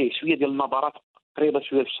فيه شويه ديال النبرات قريبه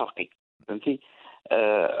شويه للشرقي فهمتي.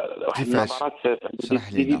 واحد النبرات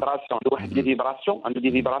دي فيبراسيون، عنده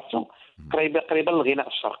دي فيبراسيون قريبه للغناء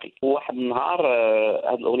الشرقي. وواحد النهار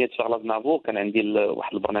هذه الاغنيه شارل أزنافور كان عندي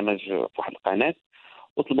واحد البرنامج في واحد القناه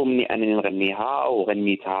وطلبوا مني انني نغنيها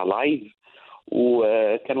وغنيتها لايف،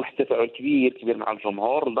 وكان واحد التفاعل كبير مع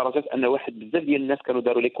الجمهور لدرجه ان واحد بزاف ديال الناس كانوا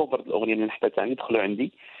داروا لي كوفر الاغنيه اللي نحطها ثاني دخلوا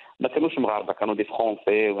عندي ما كانوش مغاربه كانوا دي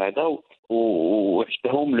فرونسي وهذا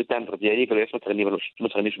وعجبهم لو تامبر ديالي قالوا لي ما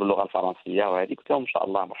تغنيش باللغه الفرنسيه وهذه. قلت لهم ان شاء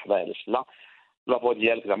الله مرحبا علاش لا، لا فوا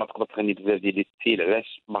ديالك زعما تقدر تغني بزاف ديال الستيل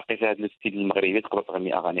علاش باقي في هذا الستيل المغربي تقدر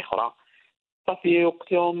تغني اغاني اخرى صافي.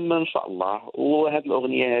 وقت يوم ان شاء الله. وهذه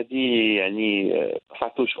الاغنيه هذه يعني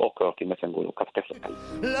فاتوش اوكور كما تنقولوا كتقي في القلب.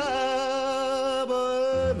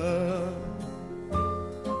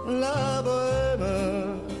 La bohème,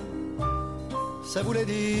 ça voulait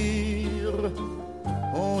dire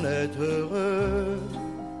on est heureux.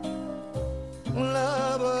 La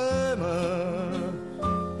bohème,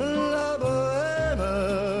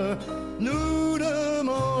 nous ne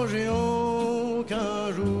mangions qu'un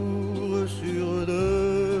jour sur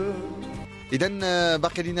deux. إذا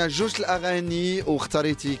باقي لنا جوج الأغاني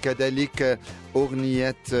واختاريتي كذلك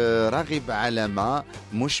أغنية راغب على ما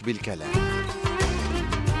مش بالكلام.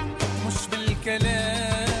 مش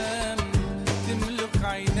بالكلام تملك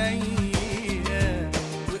عيني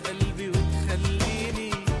وقلبي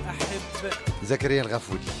وتخليني أحبك. زكريا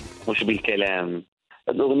الغفولي. مش بالكلام.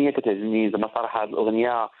 الأغنية كتعجبني زعما صراحة.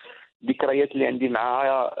 الأغنية ذكريات اللي عندي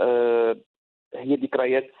معها هي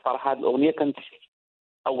ذكريات صراحة. الأغنية كانت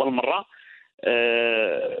أول مرة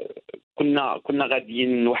كنا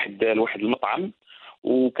غاديين لواحد المطعم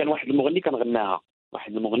وكان واحد المغني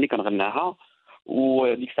كنغناها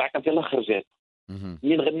وديك الساعه كانت يلاه خرجات.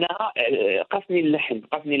 منين غناها قاسني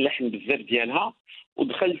اللحن بزاف ديالها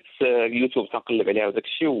ودخلت يوتيوب تنقلب عليها وداك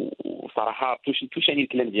الشيء وصراحه توشاني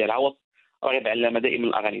الكلام ديالها راغب علامه دائما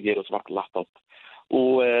الاغاني ديالو تبارك الله طوب.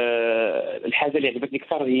 والحاجه اللي عجبتني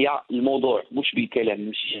اكثر هي الموضوع مش بالكلام،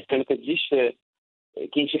 مش ما كتجيش.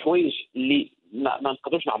 كاين شي حوايج اللي ما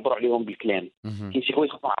نقدروش نعبروا عليهم بالكلام، كاين شي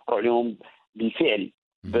حوايج خصنا نعبروا عليهم بالفعل،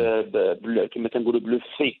 كما تنقولوا بلو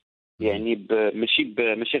في، يعني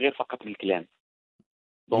ماشي غير فقط بالكلام.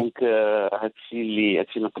 دونك هادشي اللي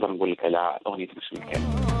نقدر نقول لك على اغنيه مش بالكلام.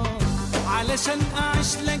 علشان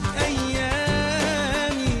اعيش لك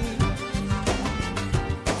ايامي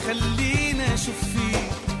خلينا اشوف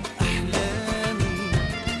فيك احلامي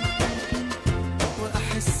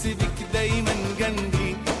واحس بك دايما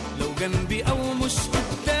جنبي، لو جنبي او مش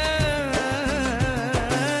قدامي.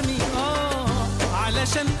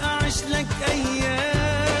 علشان اعيش لك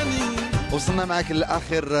ايامي. وصلنا معك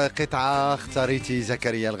لاخر قطعه اختاريتي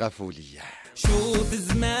زكريا الغفولي. شوف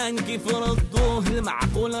زمان كيف ردوه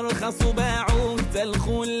المعقول رخص وباعوه،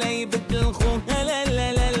 تلخون لا يبدل خوه، لا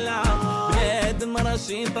لا لا لا بلاد مرة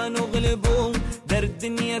شيطان وغلبوه، دار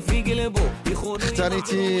الدنيا في قلبه.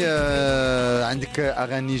 اختاريتي عندك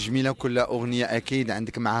اغاني جميله، كل اغنيه اكيد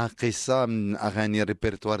عندك معها قصه من اغاني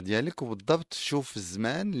الريبرتوار ديالك، وبالضبط شوف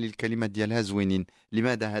الزمان اللي الكلمات ديالها زوينين.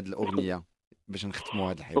 لماذا هذه الاغنيه باش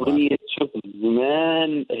نختموا هذا الحوار؟ اغنيه شوف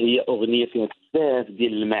الزمان هي اغنيه فيها بزاف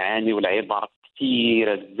ديال المعاني والعبارات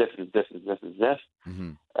كثيره بزاف بزاف بزاف بزاف.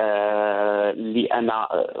 اللي انا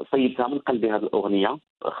صيدتها من قلبي هذه الاغنيه،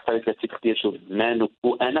 اختاريت التيتر ديال شوف الزمان،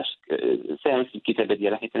 وانا ساهمت في الكتابه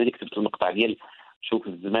ديالها، حيت انا اللي كتبت المقطع ديال شوف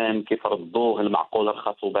الزمان كيف ردوه المعقول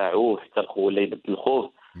رخص وباعوه، حتى الخو ولا يبدل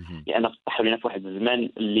خوه. لان طاحوا لنا في واحد الزمان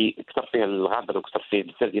اللي كثر فيه الغدر وكثر فيه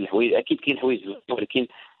بزاف ديال الحوايج. اكيد كاين حوايج ولكن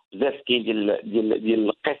بزاف كاين ديال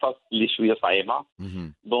القصص اللي شويه صعيبه.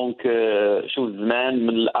 دونك شوف الزمان من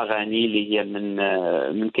الاغاني اللي هي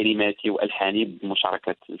من كلماتي والحاني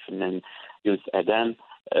بمشاركه الفنان يونس ادان،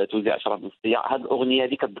 توزيع اشرف نصيه. هذه الاغنيه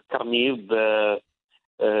هذه كتذكرني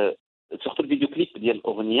سورتو الفيديو كليب ديال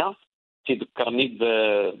الاغنيه تذكرني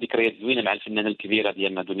بذكريات زوينه مع الفنانه الكبيره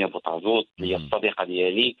ديالنا دنيا بوطازوط، اللي هي الصديقه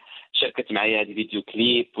ديالي. شاركت معايا هذا الفيديو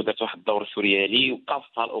كليب ودارت واحد الدور سوريالي،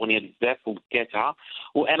 وقاصتها الاغنيه بزاف وبكاتها.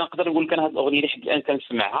 وانا نقدر نقول لك انا هذه الاغنيه لحد الان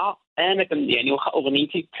كنسمعها، انا يعني واخا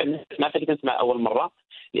اغنيتي بحال سمعتها اللي كنسمعها اول مره،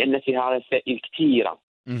 لان فيها رسائل كثيره.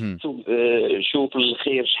 شوف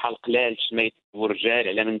الخير شحال قلال، شميت ورجال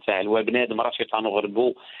على من تاع الوبنادم راه شيطان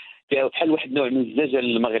وغربو، بحال واحد النوع من الزجل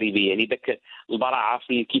المغربي. يعني ذاك البراعه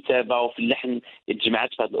في الكتابه وفي اللحن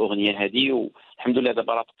تجمعت في هذه الاغنيه هذه، والحمد لله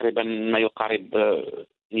دابا تقريبا ما يقارب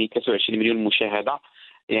يعني 23 مليون مشاهده.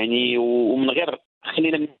 يعني ومن غير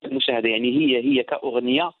خلينا من المشاهده، يعني هي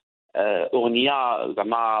كاغنيه اغنيه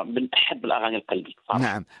زعما من احب الاغاني لقلبي صراحه.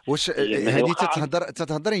 نعم. واش هذه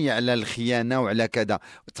تتهضري على الخيانه وعلى كذا؟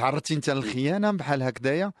 تعرضتي انت للخيانه بحال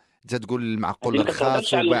هكذايا؟ تقول المعقول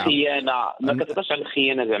الخاص وباع ما كتهضرش على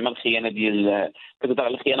الخيانه زعما الخيانه ديال كتهضر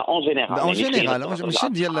على الخيانه اون جينيرال، اون جينيرال ماشي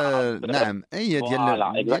ديال نعم هي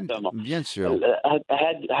ديال بيان سور.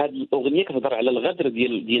 هاد الاغنيه كتهضر على الغدر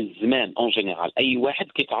ديال الزمان اون جينيرال. اي واحد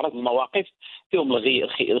كيتعرض لمواقف فيهم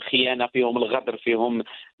الخيانه، فيهم الغدر، فيهم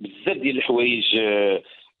بزاف ديال الحوايج،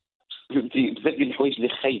 بزاف ديال الحوايج اللي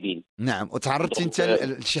خايبين. نعم. وتعرضتي انت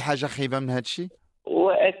لشي حاجه خايبه من هذا الشيء؟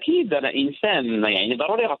 واكيد انا انسان، يعني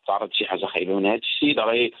ضروري غتعرض شي حاجه خايبه من هذا الشيء،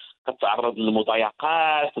 ضروري كتعرض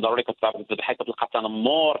للمضايقات، ضروري كتعرض حتى كتلقى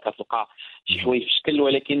تنمر، كتلقى شي حوايج في شكل.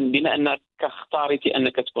 ولكن بما انك اختاريتي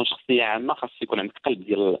انك تكون شخصيه عامه، خاص يكون عندك قلب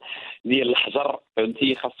ديال الحجر،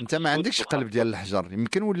 فهمتي؟ انت ما عندكش قلب ديال الحجر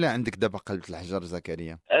يمكن، ولا عندك دابا قلب الحجر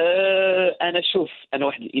زكريا؟ انا شوف، انا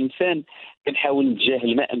واحد الانسان كنحاول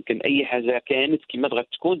نتجاهل ما امكن. اي حاجه كانت كما بغات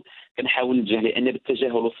تكون كنحاول نتجاهل، لان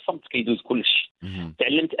بالتجاهل والصمت كيدوز كل شيء.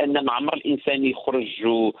 تعلمت ان ما عمر الانسان يخرج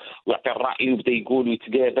ويعطي الراي ويبدا يقول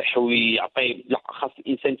ويتقابح ويعطي، لا، خاص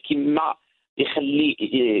الانسان كما يخلي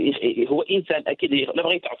هو انسان اكيد لا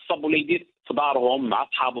بغى يتعصب ولا يدير في دارهم مع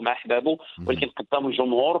اصحابه مع احبابه، ولكن قدام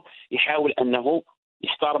الجمهور يحاول انه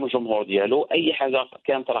يحترم الجمهور ديالو. اي حاجه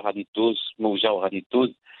كانت راه غادي تدوز موجه وغادي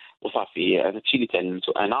تدوز وصافي. هذا الشيء اللي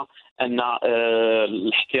تعلمته انا، ان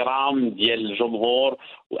الاحترام ديال الجمهور،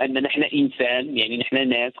 وان نحن انسان، يعني نحن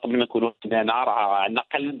ناس قبل ما نكونوا فنانه راه عندنا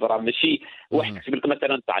قلب، راه ماشي واحد كتب لك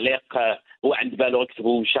مثلا تعليق هو عند بالو يكتبه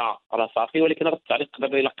ومشى راه صافي. ولكن هذا التعليق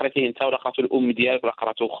دابا الا قريتيه انت ولا قراتو الام ديالك ولا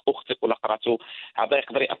قراتو اختك ولا قراتو، هذا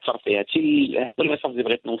يقدر ياثر فيها. هادشي الميساج اللي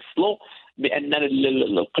بغيت نوصلو، بان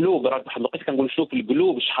القلوب راه واحد الوقت كنقول شوف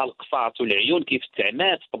القلوب شحال قصات والعيون كيف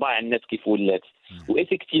تعمات، طباع الناس كيف ولات.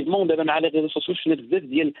 وإفكتيفمون دابا مع لي ريزو سوسيو شفنا بزاف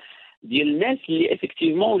ديال ديال الناس اللي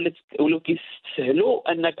افكتيفمون ولاو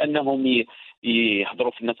كيستسهلوا انهم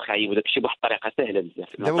يحضروا في الناس خايب وداك الشيء بواحد الطريقه سهله بزاف.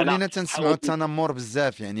 دابا ولينا تنسمعوا التنمر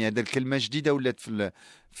بزاف، يعني هذه الكلمه جديده ولات في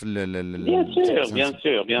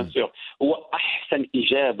بيان سور هو احسن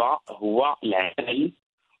اجابه هو العمل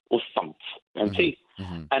والصمت، فهمتي.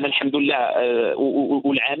 انا الحمد لله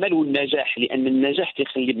والعمل والنجاح، لان النجاح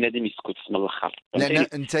تيخلي بنادم يسكت من الاخر. لان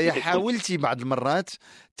انت حاولتي بعض المرات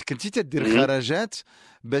كنتي تدير خرجات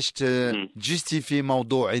باش تجيستيفي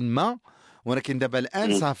موضوع ما، ولكن دابا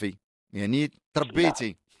الان صافي يعني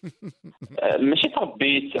تربيتي. ماشي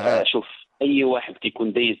تربيت. شوف اي واحد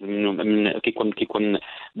كيكون دايز من كيكون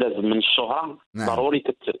داز من الشهره، ضروري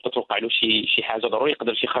تتوقع له شي حاجه، ضروري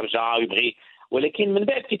يقدر شي خرجه ويبغي، ولكن من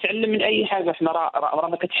بعد كيتعلم من اي حاجه. حنا راه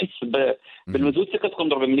ما كتحس بالمجهود اللي كتكون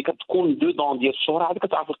ضربه ملي كتكون دو دون ديال الشهره، عاد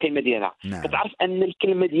كتعرف القيمه ديالها. كتعرف ان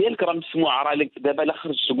الكلمه ديالك راه مسموعه، راه دابا لا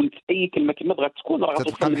خرجت قلت اي كلمه كما بغات تكون راه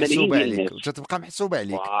غتوصل للملايين ديال الناس وتتبقى محسوبه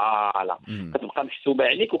عليك. فوالا كتبقى محسوبه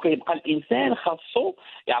عليك، وكيبقى الانسان خاصو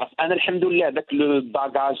يعرف. انا الحمد لله داك لو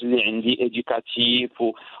باغاج اللي عندي ايدوكاتيف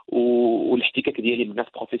والاحتكاك ديالي بالناس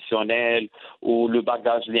بروفيسيونيل ولو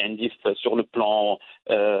باغاج اللي عندي سور لو بلان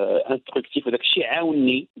انستركتيف، وداك الشيء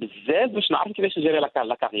عاوني بزاف باش نعرف كيفاش نجري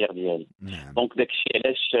لا كارير ديالي. دونك داك الشيء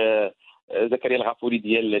علاش زكريا الغفولي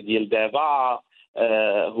ديال دابا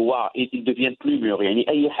هو il devient plus mûr. يعني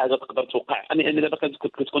اي حاجه تقدر توقع. انا دابا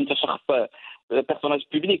كتكون انت شخص بيرسوناج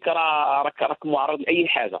بوبليك، راك معرض لاي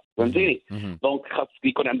حاجه، فهمتيني. دونك خاص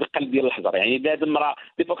يكون عندك قلب ديال الحجر. يعني لازم راه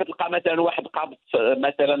دي فوا كتلقى مثلا واحد قابض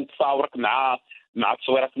مثلا تصاورك مع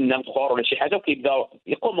تصويره فنان اخر ولا شي حاجه، وكيبداو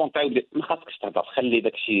يكومونطيو. ما خاصكش تهضر، خلي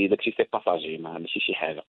داكشي سي باساجي، ماشي شي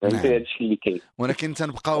حاجه، فهمتي. هادشي اللي كاين. ولكن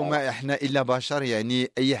تنبقاو ما احنا الا بشر، يعني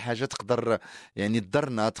اي حاجه تقدر يعني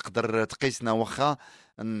تضرنا، تقدر تقيسنا، واخا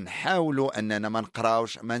نحاولوا اننا ما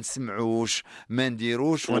نقراوش ما نسمعوش ما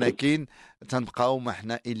نديروش، ولكن تنبقاو ما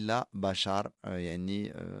احنا الا بشر،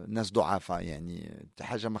 يعني ناس ضعفاء، يعني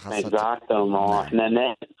حاجه ما خاصها احنا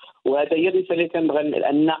ناس. وهذا هي الرساله اللي كنبغي،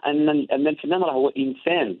 ان الفنان راه هو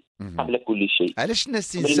انسان قبل كل شيء. علاش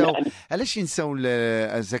الناس ينساو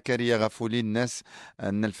زكريا غفولي الناس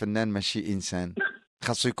ان الفنان ماشي انسان،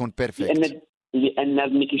 خاصو يكون بيرفكت؟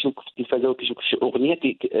 لان ملي كيشوفك في التلفازه وكيشوفك شي اغنيه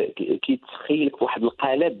كيتخيلك في واحد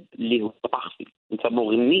القالب اللي هو بارفي. انت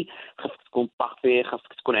مغني خاصك تكون بارفي،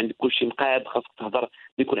 خاصك تكون عندك كلشي مقاد، خاصك تهضر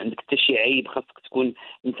يكون عندك حتى شي عيب، خاصك تكون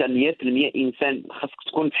انت 100% انسان، خاصك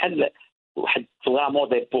تكون بحال واحد تبغى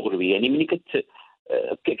موديل بوغ لوي. يعني ملي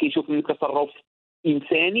كيشوف منك تصرف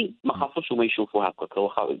انساني ما خاصوش هما يشوفوا هكاك.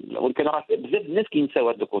 ولكن راه بزاف الناس كينساو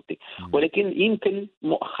هذا الكوتي، ولكن يمكن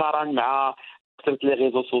مؤخرا مع كثرة لي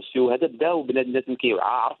ريزو سوسيو هذا بداو بنادم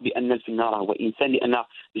كيوعى، عرف بان الفنان راه هو انسان. لان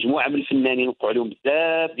مجموعه من الفنانين وقعوا لهم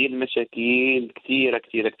بزاف ديال المشاكل كثيره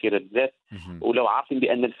بزاف، ولو عارفين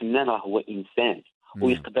بان الفنان راه هو انسان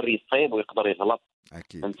ويقدر يصيب ويقدر يغلط،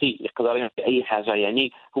 فهمتي، يقدر يعمل اي حاجه.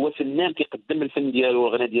 يعني هو فنان كيقدم الفن ديالو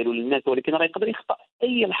والغناء ديالو للناس، ولكن راه يقدر يخطا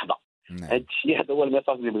اي لحظه. هذا الشيء هذا هو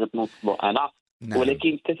الميساج اللي بغيت نوصلو انا.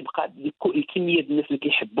 ولكن كتبقى الكميه ديال الناس اللي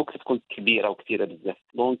كيحبوك كتكون كبيره وكثيره بزاف.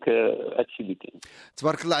 دونك هادشي اللي كاين.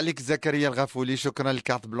 تبارك الله عليك زكريا الغفولي، شكرا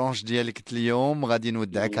للكارت بلانش ديالك اليوم. غادي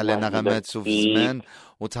نودعك على نغمات سوف الزمان،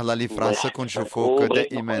 وتهلا لي في راسك ونشوفوك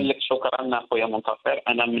دائما. نقول لك شكرا اخويا منتصر،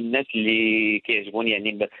 انا من الناس اللي كيعجبوني.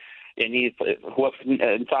 يعني هو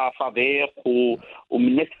انت صديق ومن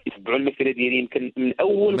الناس اللي يتبعوا المسيره ديالي يمكن من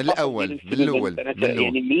الاول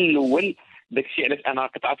يعني من الاول. داك الشيء علاش انا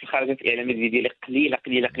قطعت الخرجات الاعلاميه ديالي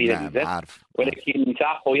قليله بزاف. ولكن انت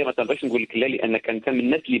خويا ما تنبغيش نقول لك لا، لانك انت من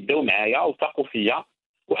الناس اللي بداو معايا وثقوا فيا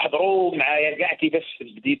وحضروا معايا كاع كيفاش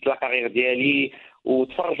بديت لا كارير ديالي،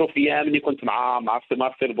 وتفرجوا فيا ملي كنت مع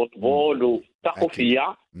مارسيل بوطبول وثقوا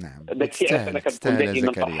فيا. داك الشيء علاش انا كنكون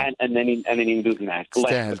دائما فرحان انني ندوز معاك.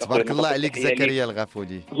 الله تبارك الله عليك زكريا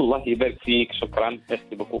الغفولي. الله يبارك فيك، شكرا،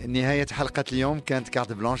 ميرسي بوكو. نهايه حلقه اليوم كانت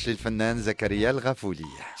كارت بلانش للفنان زكريا الغفولي.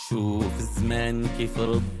 شوف الزمان كيف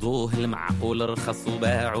ردوه، المعقول رخص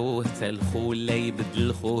وباعوه، تا الخو لا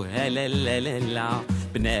يبدل خوه. لا لا لا لا،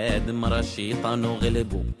 بنادم راه شيطان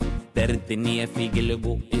وغلبو، دار الدنيا في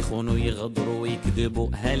قلبو، يخونوا يغدروا ويكذبوا.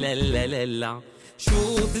 لا لا لا لا،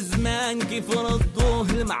 شوف الزمان كيف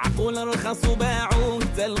ردوه، المعقول رخص وباعوه،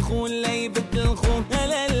 تا الخو لا يبدل خوه.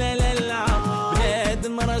 لا لا لا لا،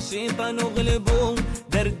 بنادم راه شيطان وغلبو،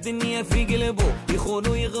 دار الدنيا في قلبو،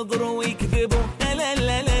 يخونوا يغدروا ويكذبوا. لا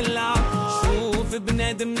لا لا لا، شوف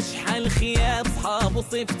بنادم شحال خياب، صحابو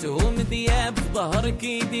صفتهم دياب، في ظهرك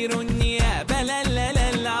يديروا النياب. لا لا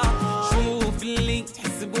لا لا، شوف اللي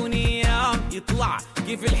تحسبوا نياب، يطلع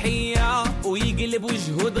كيف الحية ويقلب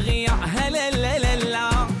وجهه دغيا. لا لا لا لا،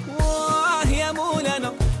 واه يا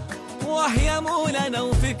مولانا واه يا مولانا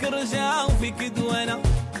وفيك رجع وفيك دوانا،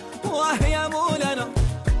 واه يا مولانا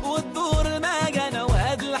والدور ما جانا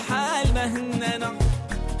وهاد الحال ما هنانا،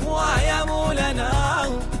 واه يا مولانا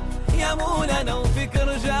يا مولانا وفيك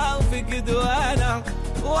رجع وفيك دوانا،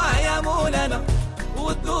 واه يا مولانا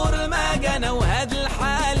والدور ما جانا وهاد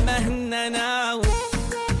الحال ما هنانا.